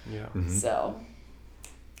casts. Yeah. So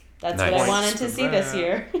that's Nice. what I wanted to see this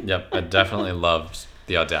year. Yep, I definitely loved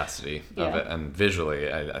the audacity of it, and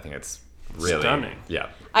visually, I think it's really stunning. Yeah.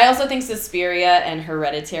 I also think Suspiria and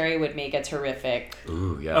Hereditary would make a terrific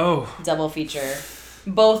double feature.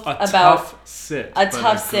 Both a about tough sit,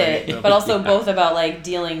 but also both about like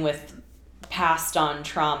dealing with passed on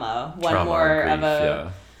trauma. One more of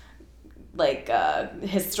a like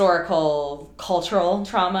historical, cultural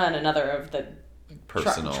trauma, and another of the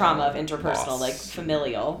personal trauma of interpersonal, loss. like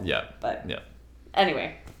familial. Yeah. But yeah.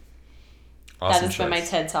 Anyway, Awesome that has been my choice.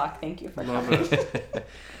 TED Talk. Thank you for Love coming. it.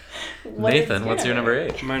 Nathan, what's your number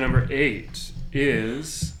 8? My number 8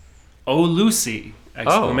 is Oh Lucy!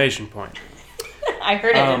 Exclamation point. I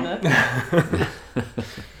heard it in the...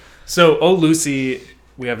 So Oh Lucy,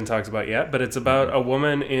 we haven't talked about yet, but it's about a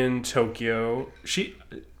woman in Tokyo. She,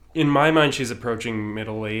 in my mind, she's approaching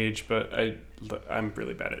middle age, but I'm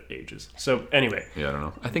really bad at ages. So anyway. Yeah, I don't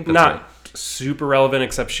know. I think that's not right. super relevant,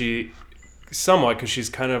 except she somewhat, because she's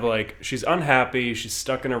kind of like, she's unhappy, she's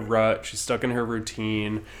stuck in a rut, she's stuck in her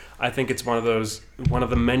routine. I think it's one of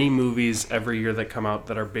the many movies every year that come out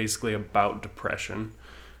that are basically about depression,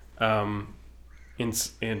 in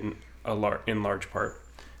large part.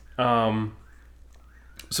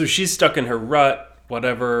 So she's stuck in her rut,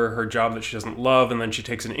 whatever, her job that she doesn't love, and then she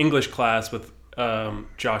takes an English class with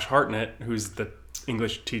Josh Hartnett, who's the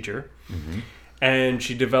English teacher. Mm-hmm. And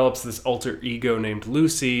she develops this alter ego named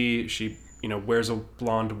Lucy. She, wears a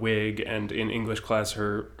blonde wig, and in English class,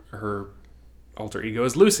 her alter ego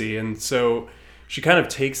is Lucy. And so she kind of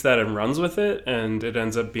takes that and runs with it, and it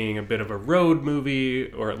ends up being a bit of a road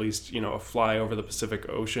movie, or at least, a fly over the Pacific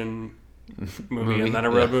Ocean movie and then a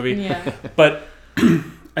road movie. Yeah. But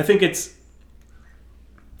I think it's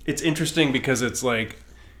interesting because it's like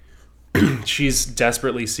she's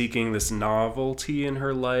desperately seeking this novelty in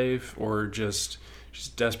her life, or just she's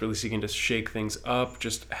desperately seeking to shake things up,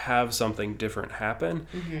 just have something different happen.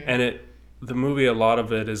 Mm-hmm. And the movie, a lot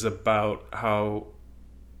of it is about how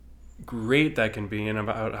great that can be, and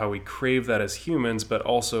about how we crave that as humans, but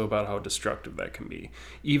also about how destructive that can be.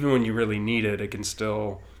 Even when you really need it, it can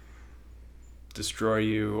still destroy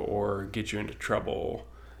you or get you into trouble.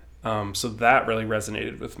 So that really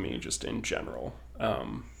resonated with me just in general.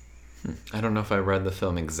 I don't know if I read the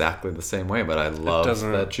film exactly the same way, but I love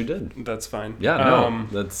that you did. That's fine. Yeah, no,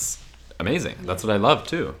 that's amazing. That's what I love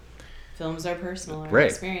too. Films are personal. Great.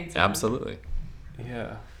 Experience. Absolutely.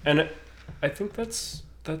 Yeah. And I think that's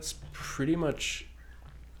pretty much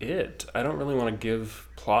it. I don't really want to give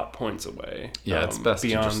plot points away. Yeah, it's best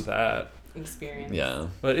beyond that. Experience. Yeah.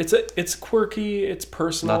 But it's quirky, it's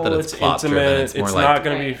personal, not that it's plot intimate. Driven, it's not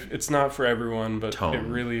going to be, it's not for everyone, but tone. It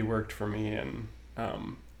really worked for me, and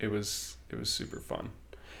it was super fun.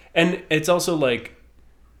 And it's also like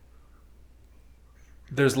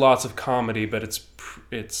there's lots of comedy, but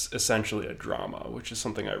it's essentially a drama, which is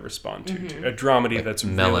something I respond to. Mm-hmm. A dramedy like that's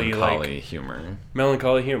melancholy really like humor.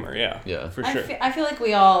 Melancholy humor, yeah. Yeah. For sure. I feel like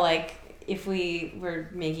we all if we were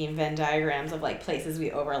making Venn diagrams of places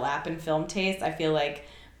we overlap in film taste, I feel like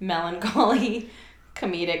melancholy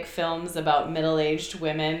comedic films about middle-aged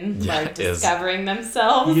women discovering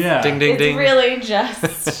themselves. Yeah. Ding ding ding. It's really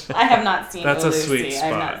just I have not seen That's O a Lucy. sweet spot. I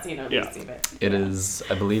have not seen O Lucy, but it is,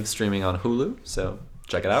 I believe, streaming on Hulu, so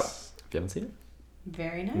check it out if you haven't seen it.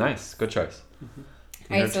 Very nice. Nice. Good choice. Mm-hmm.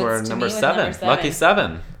 All right, so to our it's number to me with 7. number 7. Lucky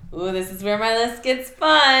 7. Ooh, this is where my list gets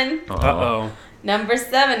fun. Uh-oh. Number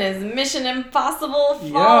 7 is Mission Impossible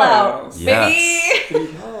Fallout, yes.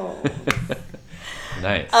 baby.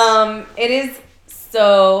 Nice. It is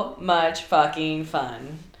so much fucking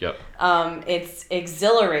fun. Yep. It's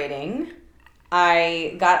exhilarating.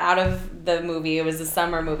 I got out of the movie. It was a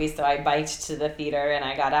summer movie, so I biked to the theater, and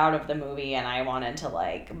I got out of the movie, and I wanted to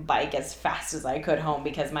bike as fast as I could home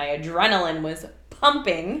because my adrenaline was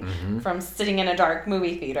pumping from sitting in a dark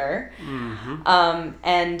movie theater. Mm-hmm.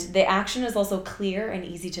 And the action is also clear and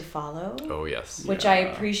easy to follow. Oh yes. Which I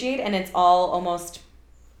appreciate, and it's almost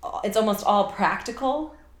all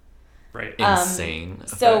practical. Right. Insane.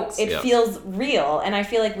 So effects. it feels real, and I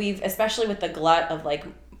feel like we've, especially with the glut of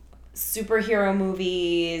superhero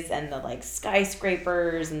movies and the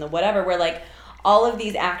skyscrapers and the whatever, where all of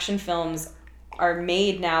these action films are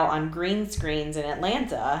made now on green screens in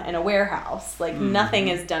Atlanta in a warehouse. Nothing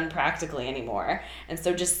is done practically anymore. And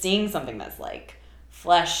so just seeing something that's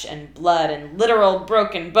flesh and blood and literal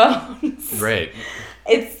broken bones. Right.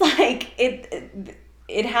 It's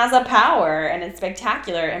it has a power, and it's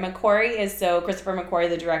spectacular. And Christopher McQuarrie,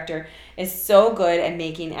 the director, is so good at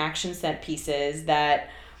making action set pieces that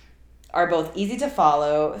are both easy to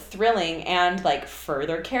follow, thrilling, and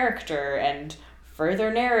further character and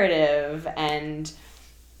further narrative and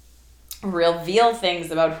reveal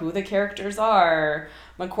things about who the characters are.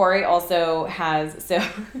 McQuarrie also has,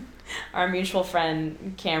 our mutual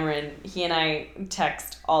friend Cameron, he and I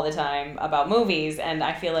text all the time about movies, and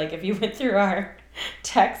I feel like if you went through our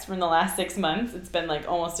text from the last 6 months, it's been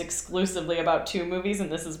almost exclusively about 2 movies,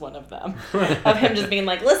 and this is one of them. Of him just being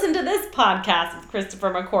listen to this podcast with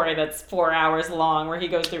Christopher McQuarrie that's 4 hours long, where he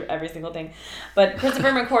goes through every single thing. But Christopher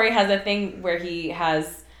McQuarrie has a thing where he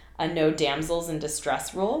has a no damsels in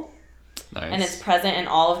distress rule. Nice. And it's present in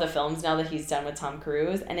all of the films now that he's done with Tom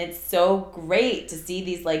Cruise, and it's so great to see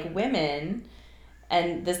these women,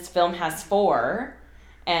 and this film has 4,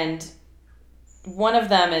 and one of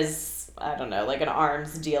them is, I don't know, an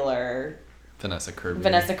arms dealer. Vanessa Kirby.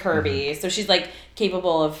 Mm-hmm. So she's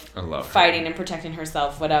capable of fighting and protecting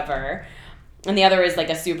herself, whatever. And the other is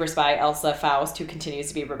a super spy, Elsa Faust, who continues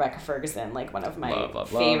to be Rebecca Ferguson, one of my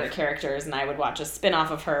favorite characters, and I would watch a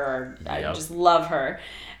spin-off of her, or I just love her.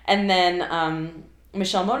 And then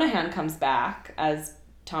Michelle Monaghan comes back as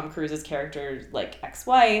Tom Cruise's character's like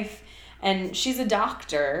ex-wife, and she's a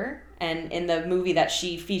doctor, and in the movie that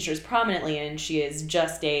she features prominently in, she is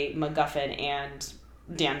just a MacGuffin and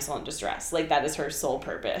damsel in distress. Like, that is her sole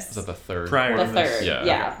purpose. Is that the third? The third,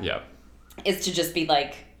 yeah. Yeah. Is to just be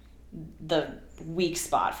like the weak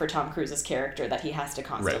spot for Tom Cruise's character that he has to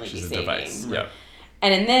constantly be saving. Device. Yeah.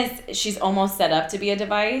 And in this, she's almost set up to be a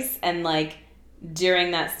device, and like during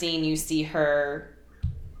that scene, you see her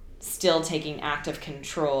still taking active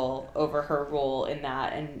control over her role in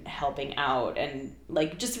that and helping out, and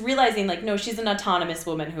like just realizing like, no, she's an autonomous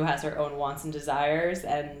woman who has her own wants and desires,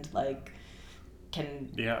 and like can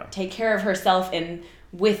take care of herself and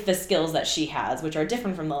with the skills that she has, which are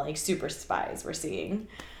different from the like super spies we're seeing.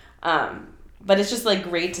 But it's just like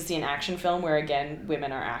great to see an action film where again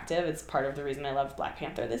women are active. It's part of the reason I love Black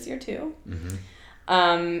Panther this year too. Mm-hmm.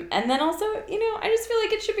 And then also, you know, I just feel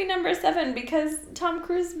like it should be number 7 because Tom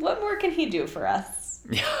Cruise, what more can he do for us?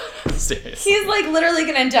 Yeah, seriously. He's like literally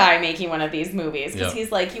gonna die making one of these movies because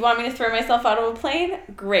he's like, you want me to throw myself out of a plane?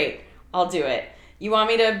 Great, I'll do it. You want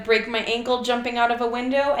me to break my ankle jumping out of a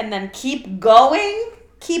window and then keep going?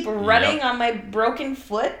 Keep running on my broken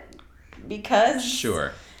foot? Because...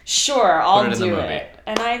 Sure, I'll do it.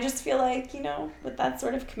 And I just feel like, you know, with that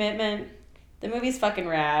sort of commitment, the movie's fucking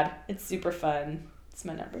rad. It's super fun. It's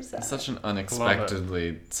my number 7. It's such an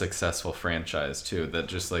unexpectedly successful franchise, too, that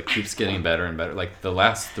just, like, keeps getting better and better. Like, the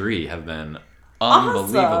last 3 have been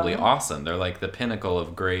unbelievably awesome. They're, like, the pinnacle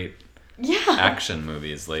of great action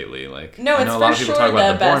movies lately. Like, no, I know a lot of people talk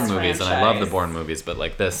about the Bourne movies, and I love the Bourne movies, but,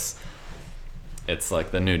 like, this, it's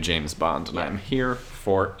like the new James Bond, and I'm here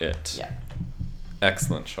for it. Yeah.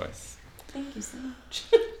 Excellent choice. Thank you so much.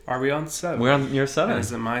 Are we on 7? We're on your 7.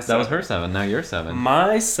 Is it my 7? That was her 7. Now you're 7.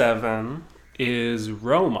 My 7 is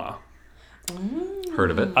Roma.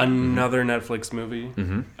 Heard of it? Another Netflix movie.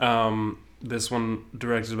 Mm-hmm. This one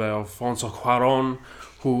directed by Alfonso Cuarón,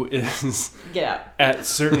 who is... Get out. At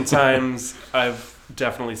certain times, I've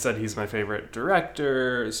definitely said he's my favorite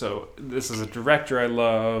director. So this is a director I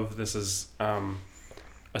love. This is a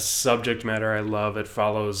subject matter I love. It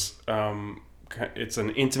follows... it's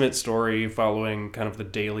an intimate story following kind of the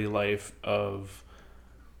daily life of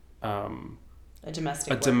a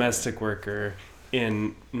domestic worker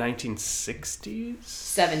in 1960s?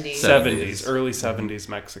 70s. Early 70s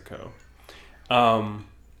Mexico.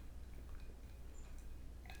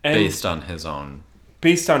 Based on his own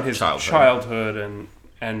childhood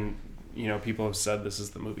and you know, people have said this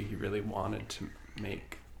is the movie he really wanted to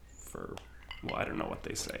make for... Well, I don't know what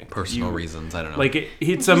they say. Personal reasons, I don't know. Like,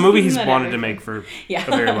 it's a movie he's wanted to make for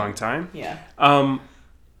a very long time. Yeah.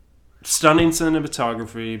 Stunning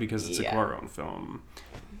cinematography because it's a Cuarón film.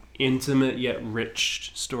 Intimate yet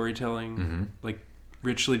rich storytelling. Mm-hmm. Like,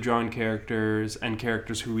 richly drawn characters and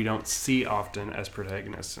characters who we don't see often as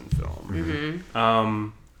protagonists in film. Mm-hmm.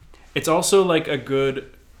 It's also, like, a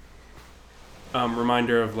good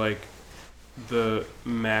reminder of, like, the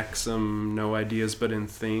maxim, no ideas but in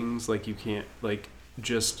things. Like, you can't, like,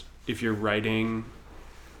 just if you're writing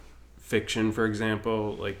fiction, for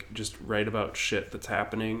example, like, just write about shit that's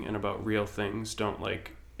happening and about real things. Don't,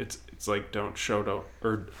 like, it's like, don't show don't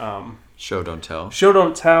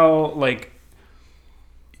tell. Like,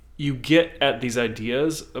 you get at these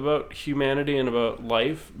ideas about humanity and about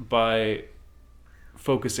life by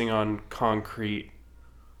focusing on concrete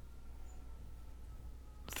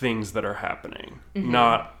things that are happening,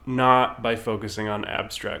 not by focusing on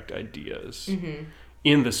abstract ideas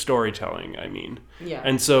in the storytelling, I mean. Yeah.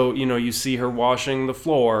 And so, you know, you see her washing the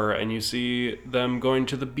floor, and you see them going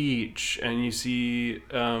to the beach, and you see,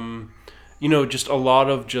 you know, just a lot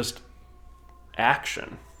of just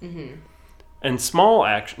action. And small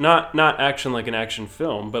action, not action like an action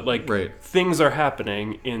film, but like things are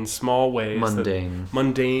happening in small ways.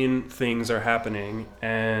 Mundane things are happening,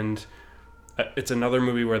 and it's another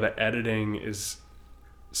movie where the editing is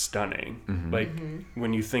stunning. Like,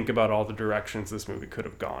 when you think about all the directions this movie could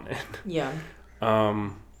have gone in. Yeah.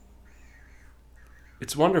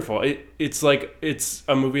 It's wonderful. It's like, it's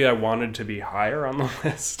a movie I wanted to be higher on the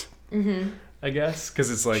list. I guess,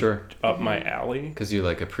 because it's like up my alley. Because you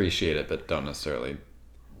like appreciate it, but don't necessarily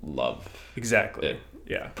love it.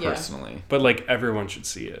 Yeah. Personally. But like, everyone should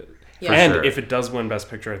see it. Yeah. And if it does win Best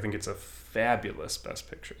Picture, I think it's a fabulous Best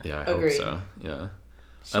Picture. Yeah, I hope so. Yeah.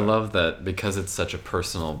 So. I love that because it's such a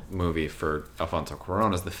personal movie for Alfonso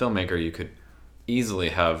Cuarón as the filmmaker, you could easily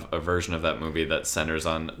have a version of that movie that centers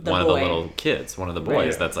on one of the little kids, one of the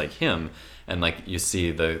boys that's like him. And like, you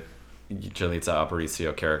see the Yalitza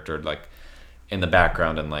Aparicio character like in the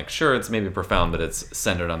background and like sure it's maybe profound, but it's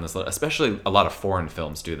centered on this. Especially a lot of foreign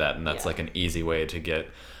films do that, and that's like an easy way to get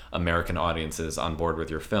American audiences on board with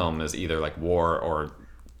your film is either like war or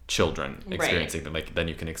children experiencing them. Like then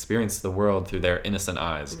you can experience the world through their innocent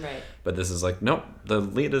eyes. Right. But this is like nope. The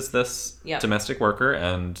lead is this domestic worker,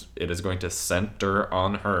 and it is going to center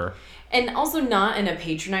on her. And also not in a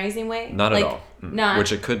patronizing way. Not like, at all. Not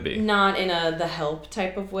which it could be. Not in a the help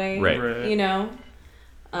type of way. Right. You know.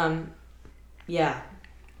 Yeah.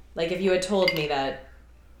 Like if you had told me that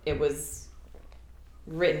it was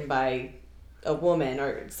written by a woman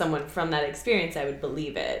or someone from that experience, I would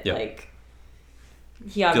believe it. Yep. Like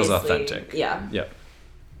he obviously feels authentic. Yeah. Yeah.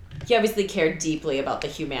 He obviously cared deeply about the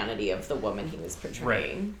humanity of the woman he was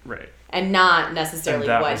portraying. Right. And not necessarily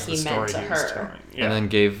what he meant to her. Yeah. And then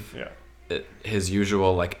gave his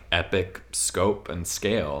usual like epic scope and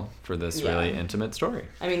scale for this really intimate story.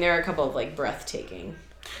 I mean, there are a couple of like breathtaking.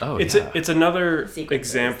 Oh, it's another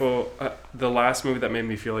example. The last movie that made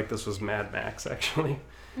me feel like this was Mad Max, actually.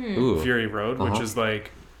 Fury Road, which is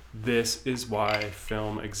like, this is why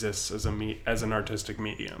film exists as an artistic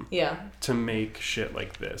medium. Yeah. To make shit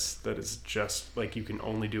like this that is just like you can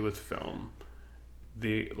only do with film.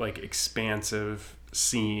 The like expansive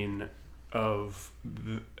scene of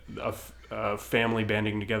a family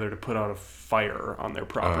banding together to put out a fire on their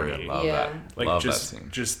property. Love that. Like love just that scene.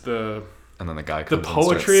 Just the. And then the guy the comes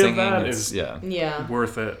poetry and starts of that singing. is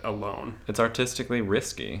worth it alone. It's artistically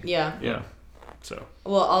risky. Yeah. So.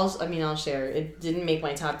 Well, I'll share. It didn't make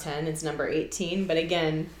my top 10. It's number 18, but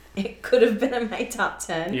again, it could have been in my top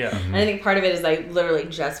 10. Yeah. And I think part of it is I literally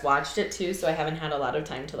just watched it too, so I haven't had a lot of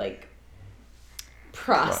time to like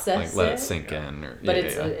process let it sink in. But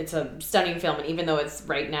it's a stunning film, and even though it's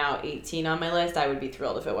right now 18 on my list, I would be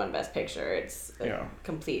thrilled if it won Best Picture. It's a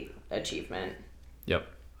complete achievement. Yep.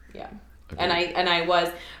 Yeah. Okay. And I was,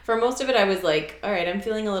 for most of it, I was like, all right, I'm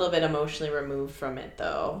feeling a little bit emotionally removed from it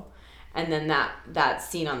though. And then that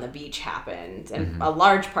scene on the beach happened, and a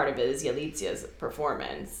large part of it is Yalitzia's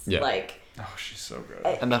performance. Yeah. Like, oh, she's so good.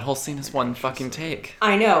 And that whole scene is one fucking take.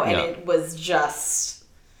 I know, and it was just,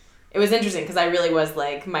 it was interesting because I really was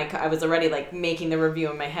like, I was already like making the review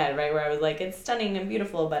in my head, right, where I was like, it's stunning and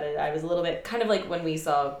beautiful, but I was a little bit kind of like when we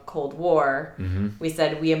saw Cold War, we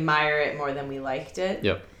said we admire it more than we liked it.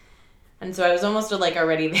 Yep. And so I was almost like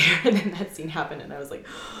already there, and then that scene happened, and I was like,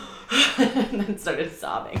 and then started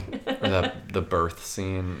sobbing. Or the birth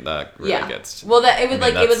scene that really gets. Well, that it was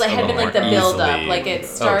like it had been like the build up, like it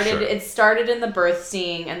started. Oh, sure. It started in the birth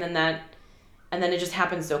scene, and then it just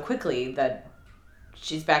happened so quickly that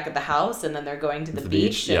she's back at the house, and then they're going to the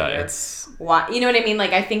beach. Yeah, it's. You know what I mean?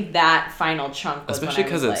 Like I think that final chunk was especially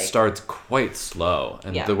because it starts quite slow,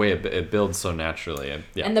 and the way it builds so naturally.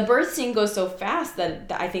 And the birth scene goes so fast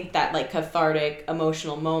that I think that like cathartic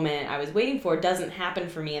emotional moment I was waiting for doesn't happen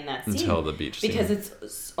for me in that scene until the beach scene. because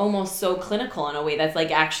it's almost so clinical in a way that's like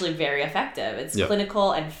actually very effective. It's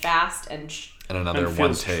clinical and fast and another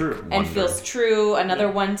one take and feels true. Another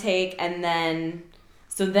one take, and then.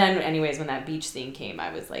 So then, anyways, when that beach scene came,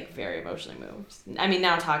 I was, like, very emotionally moved. I mean,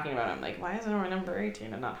 now talking about it, I'm like, why isn't it number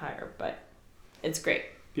 18 and not higher? But it's great.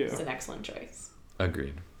 Yeah. It's an excellent choice.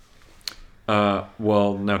 Agreed.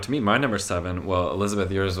 Well, now to me, my number 7, well,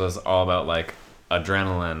 Elizabeth, yours was all about, like,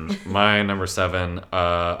 adrenaline. My number 7,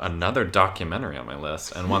 another documentary on my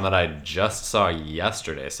list, and one that I just saw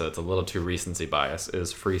yesterday, so it's a little too recency bias,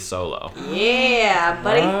 is Free Solo. Yeah,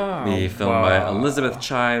 buddy. Wow. The film by Elizabeth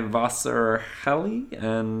Chai Wasser-Helly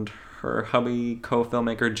and her hubby,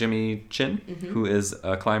 co-filmmaker Jimmy Chin, who is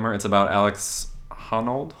a climber. It's about Alex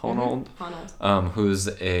Honnold, who's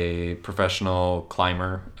a professional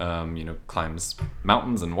climber, climbs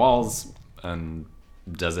mountains and walls and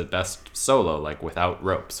does it best solo, like without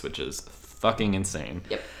ropes, which is fucking insane.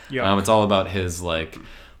 Yep. It's all about his like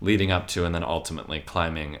leading up to and then ultimately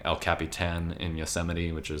climbing El Capitan in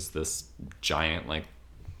Yosemite, which is this giant like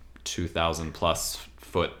 2,000 plus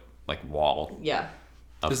foot like wall. Yeah.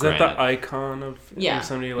 Is that the icon of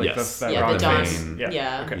Yosemite? Like that rock vein?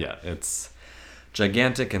 Yeah. Okay. Yeah, it's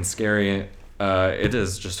gigantic and scary. It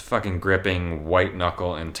is just fucking gripping, white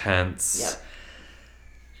knuckle, intense. Yep.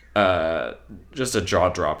 Just a jaw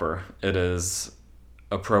dropper. It is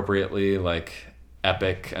appropriately like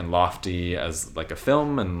epic and lofty as like a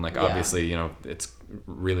film, and like obviously it's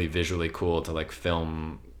really visually cool to like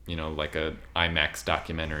film like a IMAX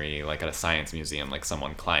documentary like at a science museum, like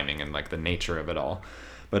someone climbing and like the nature of it all.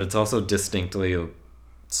 But it's also distinctly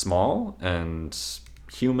small and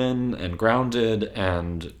human and grounded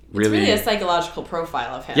and really... It's really a psychological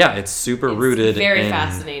profile of him. Yeah, it's super rooted very in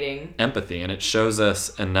fascinating empathy, and it shows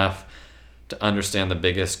us enough to understand the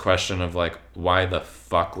biggest question of like, why the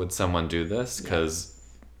fuck would someone do this? Because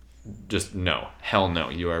just no, hell no.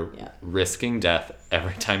 You are risking death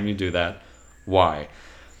every time you do that. Why?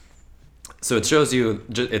 So it shows you,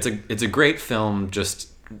 it's a great film, just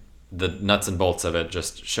the nuts and bolts of it,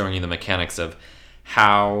 just showing you the mechanics of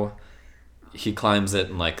how he climbs it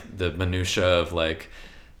and like the minutia of like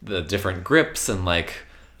the different grips and like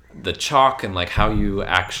the chalk and like how you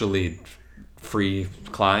actually free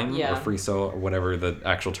climb or free solo or whatever the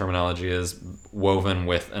actual terminology is, woven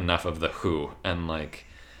with enough of the who and like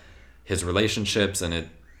his relationships, and it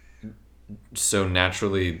so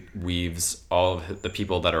naturally weaves all of the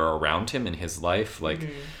people that are around him in his life, like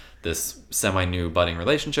this semi-new budding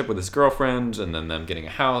relationship with his girlfriend, and then them getting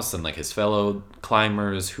a house, and like his fellow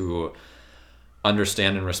climbers who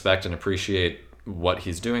understand and respect and appreciate what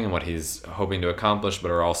he's doing and what he's hoping to accomplish,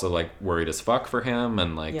 but are also like worried as fuck for him.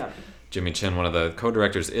 And like Jimmy Chin, one of the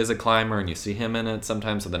co-directors, is a climber, and you see him in it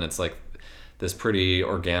sometimes, so then it's like this pretty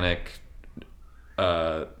organic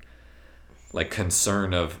like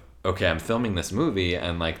concern of, okay, I'm filming this movie,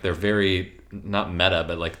 and like they're very not meta,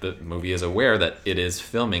 but like the movie is aware that it is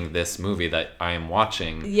filming this movie that I am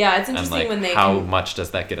watching. Yeah, it's interesting, and, like, when they how much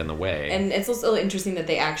does that get in the way? And it's also interesting that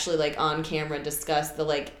they actually like on camera discuss the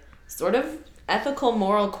like sort of ethical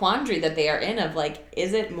moral quandary that they are in of like,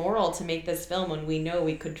 is it moral to make this film when we know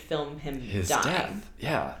we could film him his dying?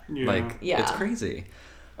 Death. Like it's crazy.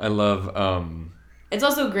 I love it's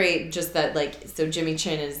also great just that like, so Jimmy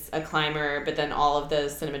Chin is a climber, but then all of the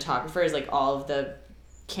cinematographers, like all of the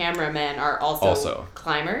cameramen are also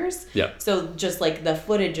climbers. Yeah. So just like the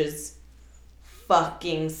footage is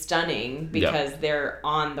fucking stunning because they're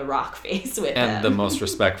on the rock face with him. And the most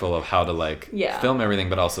respectful of how to like film everything,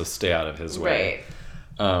 but also stay out of his way.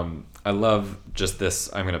 Right. I love just this,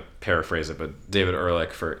 I'm going to paraphrase it, but David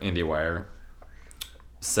Ehrlich for IndieWire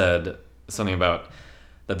said something about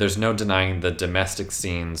that there's no denying the domestic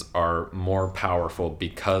scenes are more powerful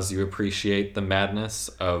because you appreciate the madness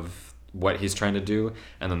of what he's trying to do,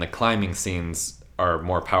 and then the climbing scenes are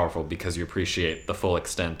more powerful because you appreciate the full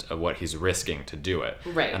extent of what he's risking to do it.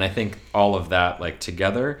 Right. And I think all of that like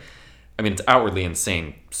together, I mean, it's outwardly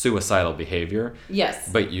insane, suicidal behavior. Yes.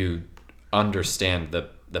 But you understand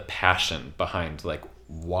the passion behind like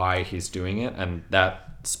why he's doing it, and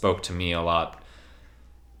that spoke to me a lot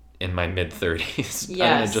in my mid-30s.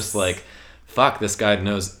 Yes. And just like, fuck, this guy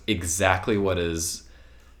knows exactly what is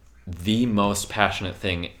the most passionate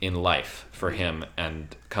thing in life for him,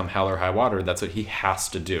 and come hell or high water, that's what he has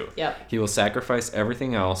to do. Yep. He will sacrifice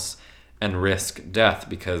everything else and risk death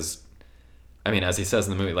because, I mean, as he says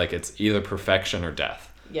in the movie, like it's either perfection or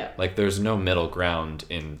death. Yeah. Like there's no middle ground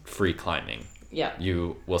in free climbing. Yeah.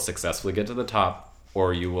 You will successfully get to the top,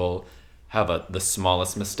 or you will have the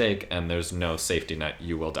smallest mistake and there's no safety net.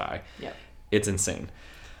 You will die. Yeah. It's insane.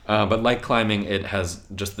 But like climbing, it has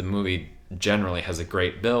just, the movie generally has a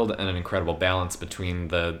great build and an incredible balance between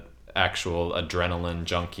the actual adrenaline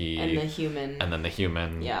junkie and the human. And then the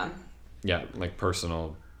human. Yeah. Yeah, like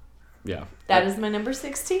personal. Yeah. That is my number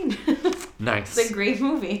 16. Nice. It's a great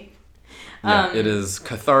movie. Yeah, it is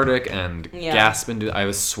cathartic and gasp into. I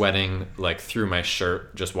was sweating like through my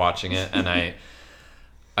shirt just watching it, and I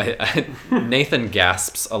Nathan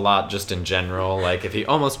gasps a lot just in general. Like if he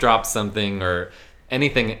almost drops something or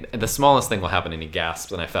anything, the smallest thing will happen and he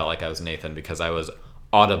gasps, and I felt like I was Nathan because I was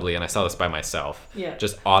audibly, and I saw this by myself,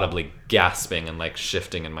 just audibly gasping and like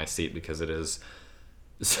shifting in my seat because it is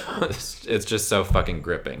so, it's just so fucking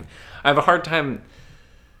gripping. I have a hard time,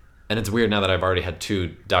 and it's weird now that I've already had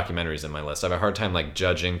 2 documentaries in my list. I have a hard time like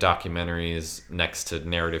judging documentaries next to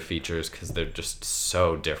narrative features because they're just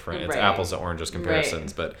so different. It's apples to oranges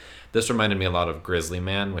comparisons. But this reminded me a lot of Grizzly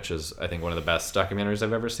Man, which is I think one of the best documentaries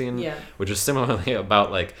I've ever seen. Yeah. Which is similarly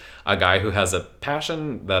about like a guy who has a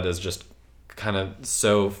passion that is just kind of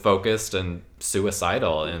so focused and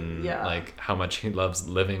suicidal in like how much he loves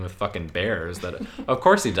living with fucking bears that of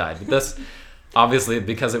course he died. But this obviously,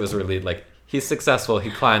 because it was really like, he's successful.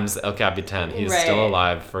 He climbs El Capitan. He's still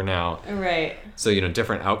alive for now. Right. So, you know,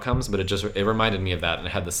 different outcomes, but it reminded me of that, and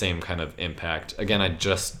it had the same kind of impact. Again, I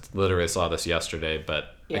just literally saw this yesterday,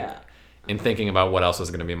 but in thinking about what else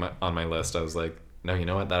was going to be on my list, I was like, no, you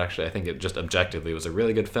know what? That actually, I think it just objectively was a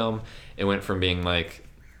really good film. It went from being like,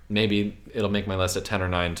 maybe it'll make my list at 10 or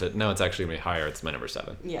 9 to, no, it's actually going to be higher. It's my number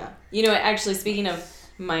 7. Yeah. You know, actually, speaking of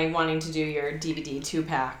my wanting to do your DVD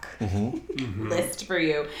 2-pack list for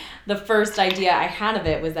you, the first idea I had of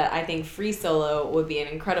it was that I think Free Solo would be an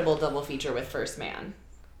incredible double feature with First Man.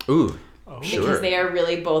 Ooh, sure. Because they are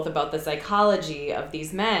really both about the psychology of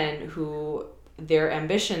these men who their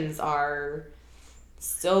ambitions are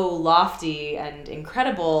so lofty and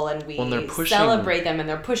incredible, and we celebrate them, and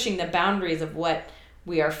they're pushing the boundaries of what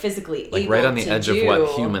we are physically able to do. Like right on the edge of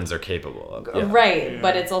what humans are capable of. Yeah. Right, yeah.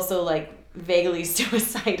 But it's also like vaguely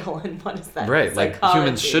suicidal, and what is that? Right, like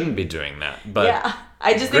humans shouldn't be doing that. But yeah,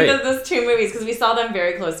 I just think that those two movies, because we saw them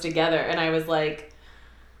very close together, and I was like,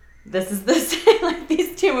 like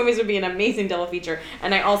these two movies would be an amazing double feature.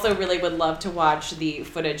 And I also really would love to watch the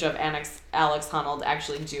footage of Alex Honnold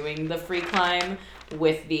actually doing the free climb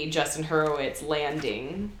with the Justin Hurwitz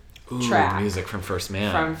landing track. Music from First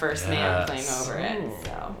Man. From First Man playing over it.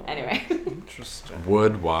 So anyway. Interesting.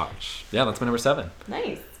 Would watch. Yeah, that's my number 7.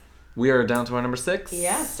 Nice. We are down to our number 6.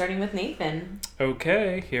 Yeah, starting with Nathan.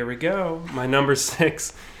 Okay, here we go. My number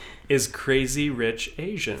 6 is Crazy Rich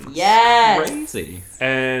Asians. Yes! Crazy.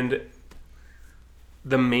 And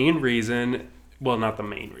the main reason, well, not the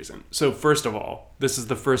main reason. So first of all, this is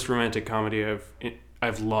the first romantic comedy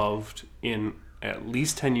I've loved in at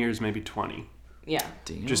least 10 years, maybe 20. Yeah.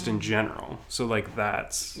 Damn. Just in general. So like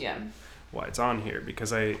that's why it's on here,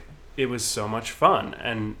 because it was so much fun,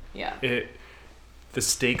 and the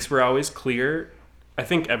stakes were always clear. I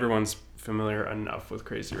think everyone's familiar enough with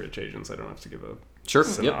Crazy Rich Asians. I don't have to give a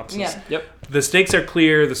synopsis. Yep. The stakes are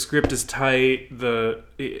clear. The script is tight.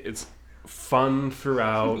 It's fun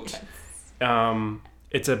throughout. Yes.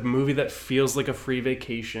 It's a movie that feels like a free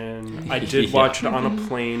vacation. I did watch it on a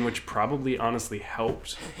plane, which probably honestly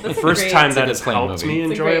helped. The first time that has helped me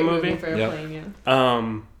enjoy a movie.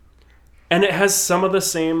 And it has some of the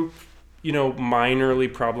same,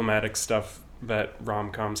 minorly problematic stuff that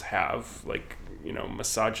rom-coms have, like,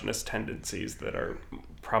 misogynist tendencies that are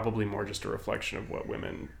probably more just a reflection of what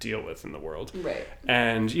women deal with in the world. Right.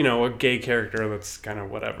 And, a gay character that's kind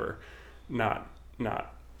of whatever, not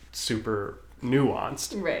super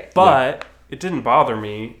nuanced. Right. But it didn't bother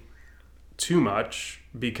me too much,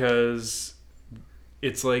 because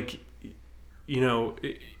it's like,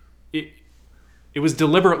 it was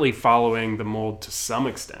deliberately following the mold to some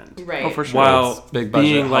extent. Right. Oh, for sure. While big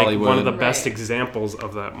being like Hollywood. One of the best examples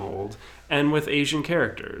of that mold, and with Asian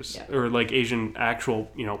characters or like Asian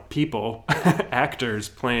actual, people, actors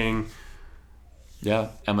playing. Yeah,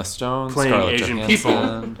 Emma Stone, playing Scarlett Asian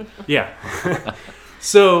Johansson. people. Yeah.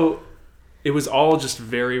 So it was all just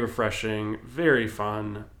very refreshing, very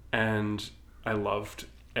fun, and I loved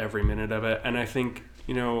every minute of it. And I think,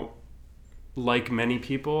 like many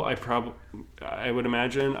people, I would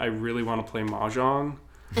imagine I really want to play Mahjong.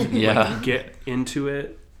 Like, get into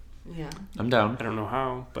it. Yeah. I'm down. I don't know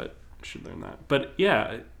how, but I should learn that. But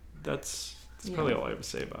yeah, that's probably all I have to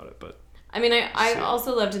say about it. But I mean, I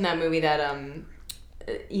also loved in that movie that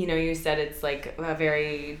you said it's like a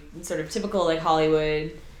very sort of typical like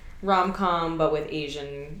Hollywood rom-com, but with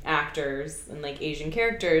Asian actors and like Asian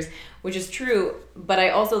characters, which is true. But I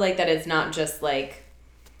also like that it's not just like,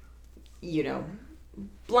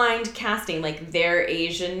 blind casting. Like, their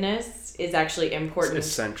Asianness is actually important. It's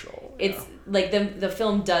essential. It's like the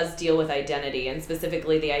film does deal with identity, and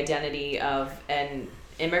specifically the identity of an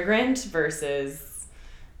immigrant versus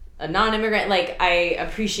a non-immigrant. Like, I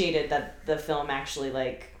appreciated that the film actually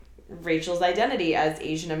like Rachel's identity as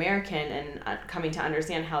Asian American, and coming to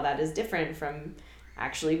understand how that is different from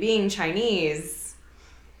actually being Chinese.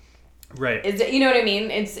 Right. You know what I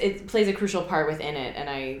mean? It plays a crucial part within it, and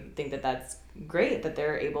I think that that's great that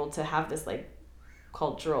they're able to have this like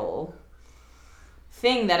cultural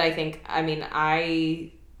thing that I think,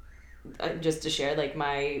 I just to share, like,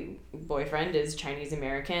 my boyfriend is Chinese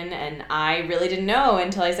American, and I really didn't know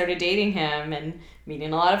until I started dating him and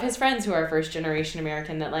meeting a lot of his friends who are first generation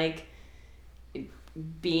American that like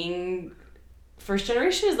being first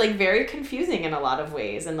generation is like very confusing in a lot of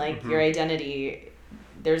ways, and like your identity,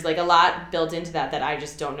 there's like a lot built into that I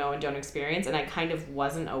just don't know and don't experience, and I kind of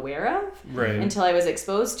wasn't aware of until I was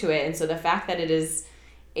exposed to it. And so the fact that it is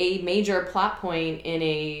a major plot point in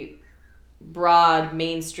a broad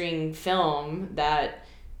mainstream film that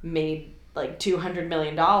made like $200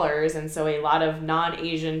 million, and so a lot of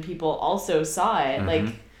non-Asian people also saw it, like,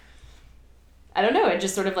 I don't know, it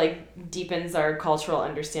just sort of like deepens our cultural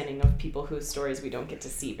understanding of people whose stories we don't get to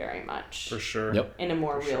see very much. For sure. Yep. In a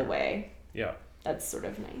more real way. Yeah. That's sort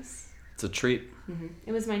of nice. It's a treat.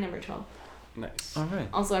 It was my number 12. Nice. All right.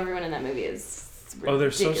 Also, everyone in that movie is they're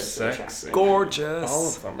so ridiculously sexy. attractive. Gorgeous. All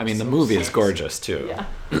of them. I mean, the so movie sexy. is gorgeous too. Yeah.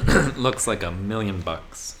 Looks like $1 million.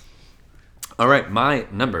 All right, my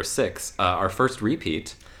number 6, our first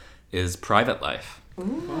repeat, is Private Life.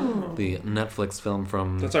 Ooh. The Netflix film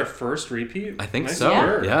from... That's our first repeat? I think nice so.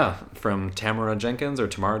 work. Yeah. From Tamara Jenkins,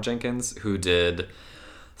 who did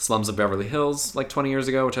Slums of Beverly Hills like 20 years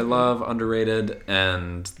ago, which I love, underrated,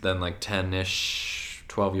 and then like 10-ish,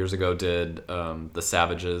 12 years ago did The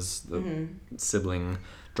Savages, the sibling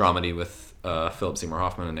dramedy with Philip Seymour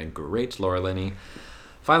Hoffman and a great Laura Linney.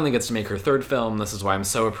 Finally gets to make her third film. This is why I'm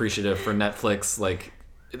so appreciative for Netflix. Like,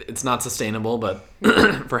 it's not sustainable, but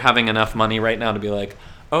for having enough money right now to be like,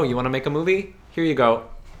 oh, you want to make a movie? Here you go.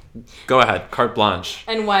 Go ahead. Carte blanche.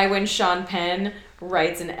 And why when Sean Penn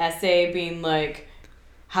writes an essay being like,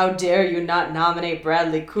 how dare you not nominate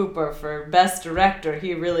Bradley Cooper for Best Director?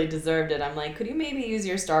 He really deserved it. I'm like, could you maybe use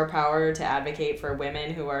your star power to advocate for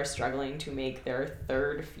women who are struggling to make their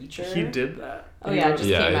third feature? He did that? Oh, yeah,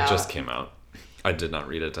 it just came out. I did not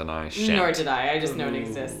read it, and I shan't. Nor did I. I just know it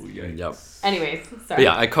exists. Yep. Anyways, sorry. But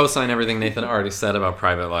yeah, I co-sign everything Nathan already said about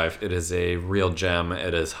Private Life. It is a real gem.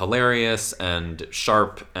 It is hilarious and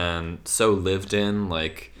sharp and so lived in.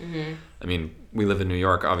 Like, I mean, we live in New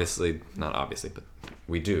York, obviously. Not obviously, but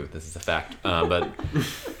we do. This is a fact. But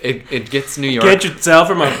it gets New York. Can't you tell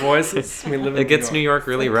from our voices? We live in it gets New York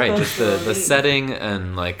really right. Just the setting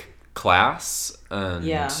and, like, class and...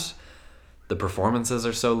 Yeah. The performances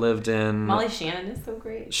are so lived in. Molly Shannon is so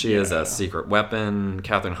great. She is a secret weapon.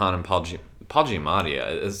 Catherine Hahn and Paul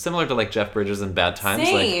Giamatti is similar to like Jeff Bridges in Bad Times.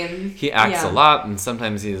 Same. Like he acts a lot, and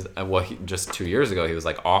sometimes he's just 2 years ago he was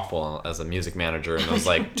like awful as a music manager in those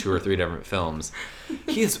like 2 or 3 different films.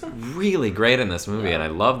 He's really great in this movie, and I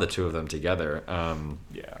love the two of them together.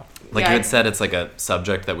 Like you had said, it's like a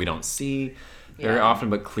subject that we don't see very often,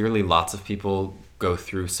 but clearly lots of people go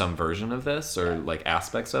through some version of this or like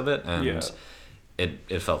aspects of it, and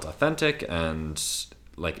it felt authentic and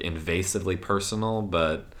like invasively personal,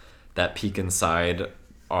 but that peek inside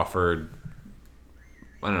offered,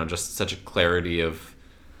 I don't know, just such a clarity of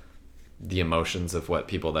the emotions of what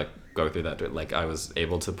people that go through that, like I was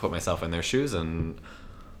able to put myself in their shoes, and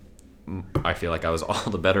I feel like I was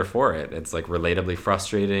all the better for it. It's like relatably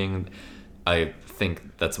frustrating. I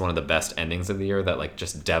think that's one of the best endings of the year, that like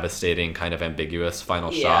just devastating kind of ambiguous final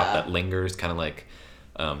shot that lingers, kind of like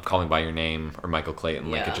Call Me By Your Name or Michael Clayton.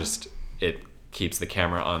 Like it keeps the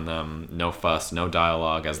camera on them, no fuss, no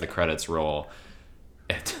dialogue as the credits roll.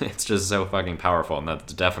 It's just so fucking powerful, and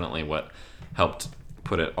that's definitely what helped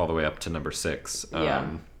put it all the way up to number 6.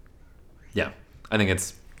 I think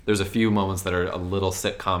there's a few moments that are a little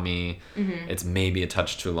sitcom-y. It's maybe a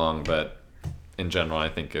touch too long, but in general I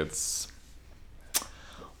think it's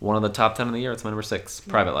one of the top 10 of the year. It's my number 6,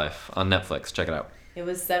 Private Life on Netflix. Check it out. It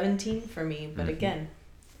was 17 for me, but again,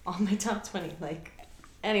 all my top 20, like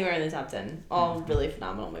anywhere in the top 10, all really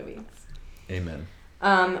phenomenal movies. Amen.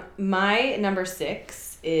 My number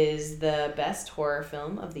 6 is the best horror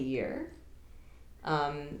film of the year.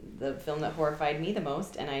 The film that horrified me the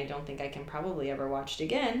most, and I don't think I can probably ever watch it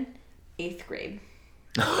again, 8th Grade.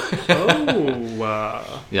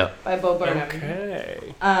 Yep. By Bo Burnham.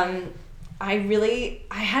 Okay. I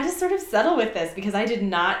had to sort of settle with this because I did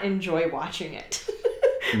not enjoy watching it.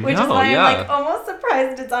 Which is why I'm like almost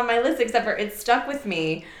surprised it's on my list, except for it stuck with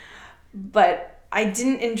me. But I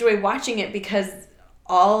didn't enjoy watching it because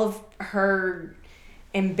all of her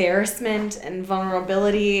embarrassment and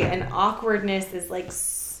vulnerability and awkwardness is like,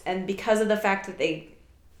 and because of the fact that they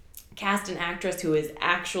cast an actress who is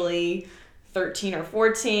actually 13 or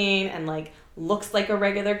 14 and like looks like a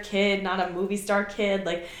regular kid, not a movie star kid,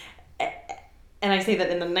 like, and I say that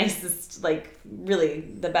in the nicest, like, really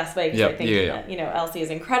the best way, because I think that, you know, Elsie is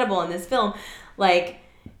incredible in this film. Like,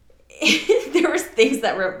 there was things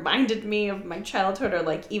that reminded me of my childhood, or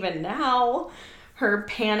like even now, her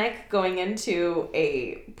panic going into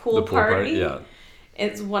a pool party.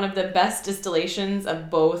 It's one of the best distillations of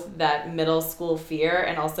both that middle school fear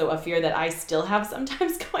and also a fear that I still have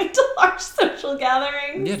sometimes going to large social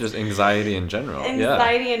gatherings. Yeah, just anxiety in general.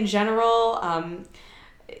 In general.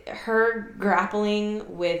 Her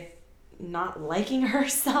grappling with not liking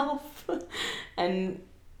herself and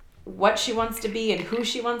what she wants to be and who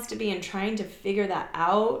she wants to be and trying to figure that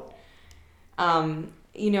out.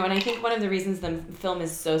 You know, and I think one of the reasons the film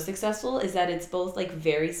is so successful is that it's both like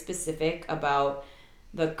very specific about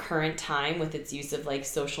the current time with its use of like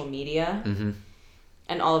social media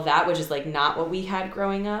and all of that, which is like not what we had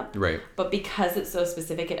growing up. Right. But because it's so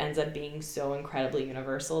specific, it ends up being so incredibly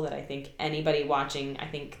universal that I think anybody watching, I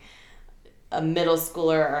think a middle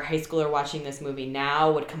schooler or high schooler watching this movie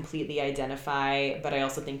now would completely identify, but I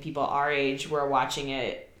also think people our age were watching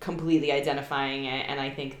it completely identifying it. And I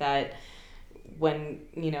think that when,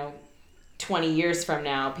 you know, 20 years from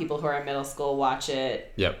now, people who are in middle school watch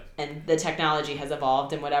it and the technology has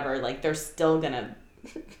evolved and whatever, like they're still gonna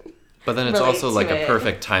but then it's also like a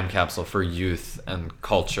perfect time capsule for youth and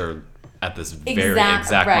culture at this very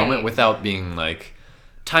exact moment, without being like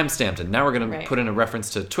time-stamped, and now we're gonna put in a reference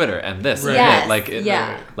to Twitter and this and that. Like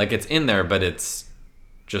like it's in there, but it's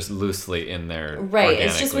just loosely in there. Right.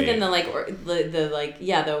 It's just within the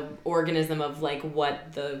the organism of like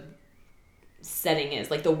what the setting is,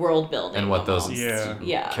 like the world building and what almost.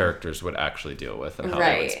 those characters would actually deal with and how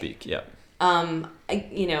they would speak. Yeah.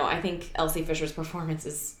 I think Elsie Fisher's performance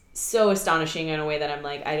is so astonishing in a way that I'm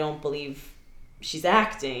like, I don't believe she's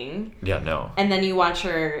acting. Yeah, no. And then you watch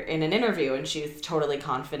her in an interview and she's totally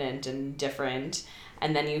confident and different.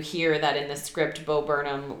 And then you hear that in the script, Bo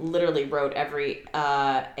Burnham literally wrote every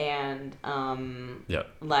every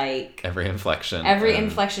inflection. Every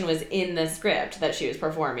inflection was in the script that she was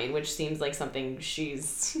performing, which seems like something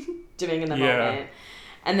she's doing in the moment.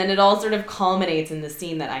 And then it all sort of culminates in the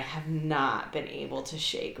scene that I have not been able to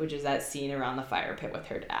shake, which is that scene around the fire pit with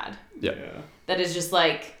her dad. Yeah. That is just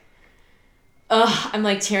like, I'm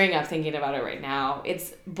like tearing up thinking about it right now.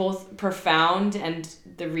 It's both profound, and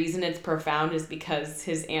the reason it's profound is because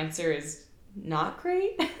his answer is not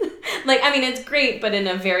great. Like, I mean, it's great, but in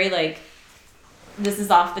a very like, this is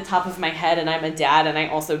off the top of my head, and I'm a dad, and I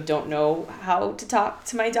also don't know how to talk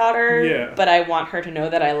to my daughter, but I want her to know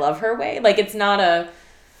that I love her way. Like, it's not a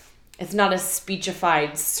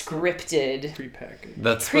speechified, scripted,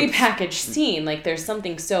 prepackaged scene. Like, there's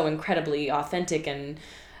something so incredibly authentic and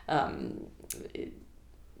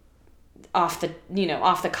off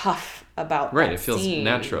the cuff about it feels scene.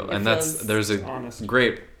 Natural, and there's a honest.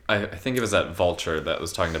 Great. I think it was that Vulture that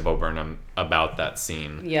was talking to Bo Burnham about that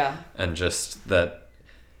scene. Yeah, and just that,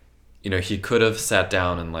 he could have sat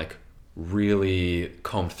down and like really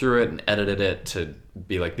combed through it and edited it to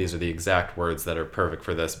be like, these are the exact words that are perfect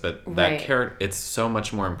for this, but that character, it's so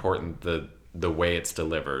much more important the way it's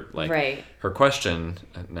delivered. Like her question,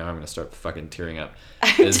 now I'm gonna start fucking tearing up,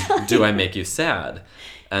 is do I make you sad?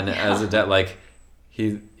 And as a dad, like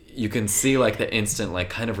you can see like the instant like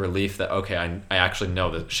kind of relief that okay, I actually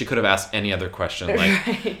know that she could have asked any other question,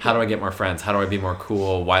 like how do I get more friends, how do I be more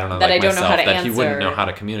cool, why don't I like myself, that he wouldn't know how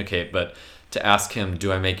to communicate. But to ask him,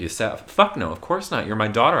 do I make you sad? Fuck no, of course not, you're my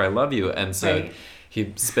daughter, I love you. And so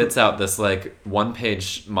he spits out this like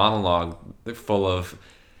 1-page monologue full of,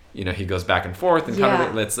 he goes back and forth and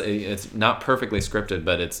kind of, it's not perfectly scripted,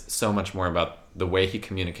 but it's so much more about the way he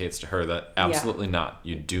communicates to her that absolutely not,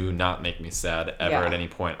 you do not make me sad ever at any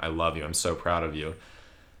point. I love you. I'm so proud of you.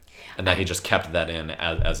 And that he just kept that in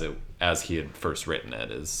as he had first written it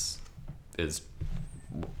is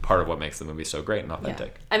part of what makes the movie so great and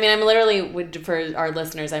authentic. Yeah. I mean, I'm literally, for our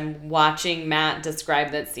listeners, I'm watching Matt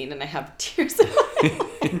describe that scene and I have tears in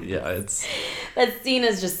my eyes. That scene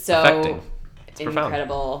is just so affecting.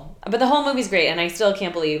 Incredible. But the whole movie's great, and I still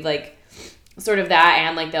can't believe like sort of that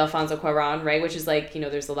and like the Alfonso Cuarón, right, which is like,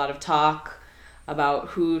 there's a lot of talk about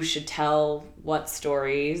who should tell what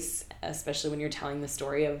stories, especially when you're telling the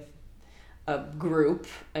story of a group,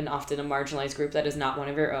 and often a marginalized group that is not one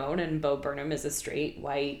of your own. And Bo Burnham is a straight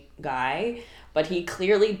white guy, but he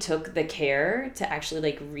clearly took the care to actually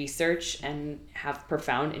like research and have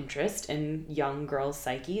profound interest in young girls'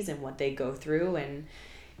 psyches and what they go through. And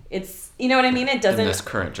it's, you know what I mean? It doesn't... In this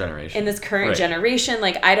current generation,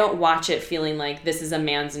 like, I don't watch it feeling like this is a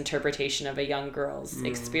man's interpretation of a young girl's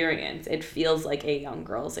experience. It feels like a young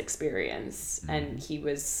girl's experience. And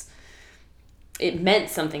it meant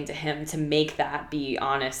something to him to make that be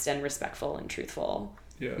honest and respectful and truthful.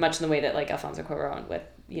 Yeah. Much in the way that, like, Alfonso Cuarón with,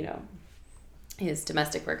 his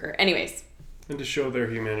domestic worker. Anyways. And to show their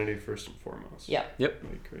humanity first and foremost. Yeah. Yep.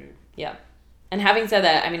 Really great. Yeah. And having said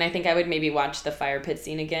that, I mean, I think I would maybe watch the fire pit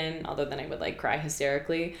scene again, although then I would, like, cry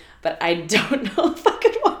hysterically. But I don't know if I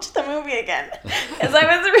could watch the movie again. Because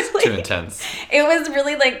I was really... Too intense. It was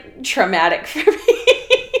really, like, traumatic for me.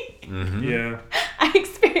 Mm-hmm. Yeah. I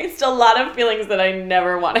experienced a lot of feelings that I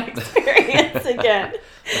never want to experience again.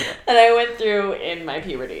 That I went through in my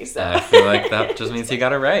puberty, so... I feel like that just means he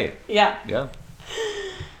got it right. Yeah. Yeah.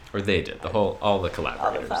 Or they did. All the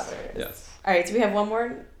collaborators. Yes. All right, do we have one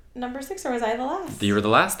more... Number 6, or was I the last? You were the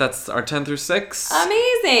last. That's our 10 through 6.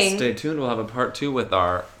 Amazing. Stay tuned. We'll have a part 2 with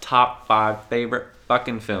our top 5 favorite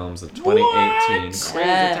fucking films of 2018.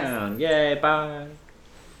 Crazy Town. Yay, bye.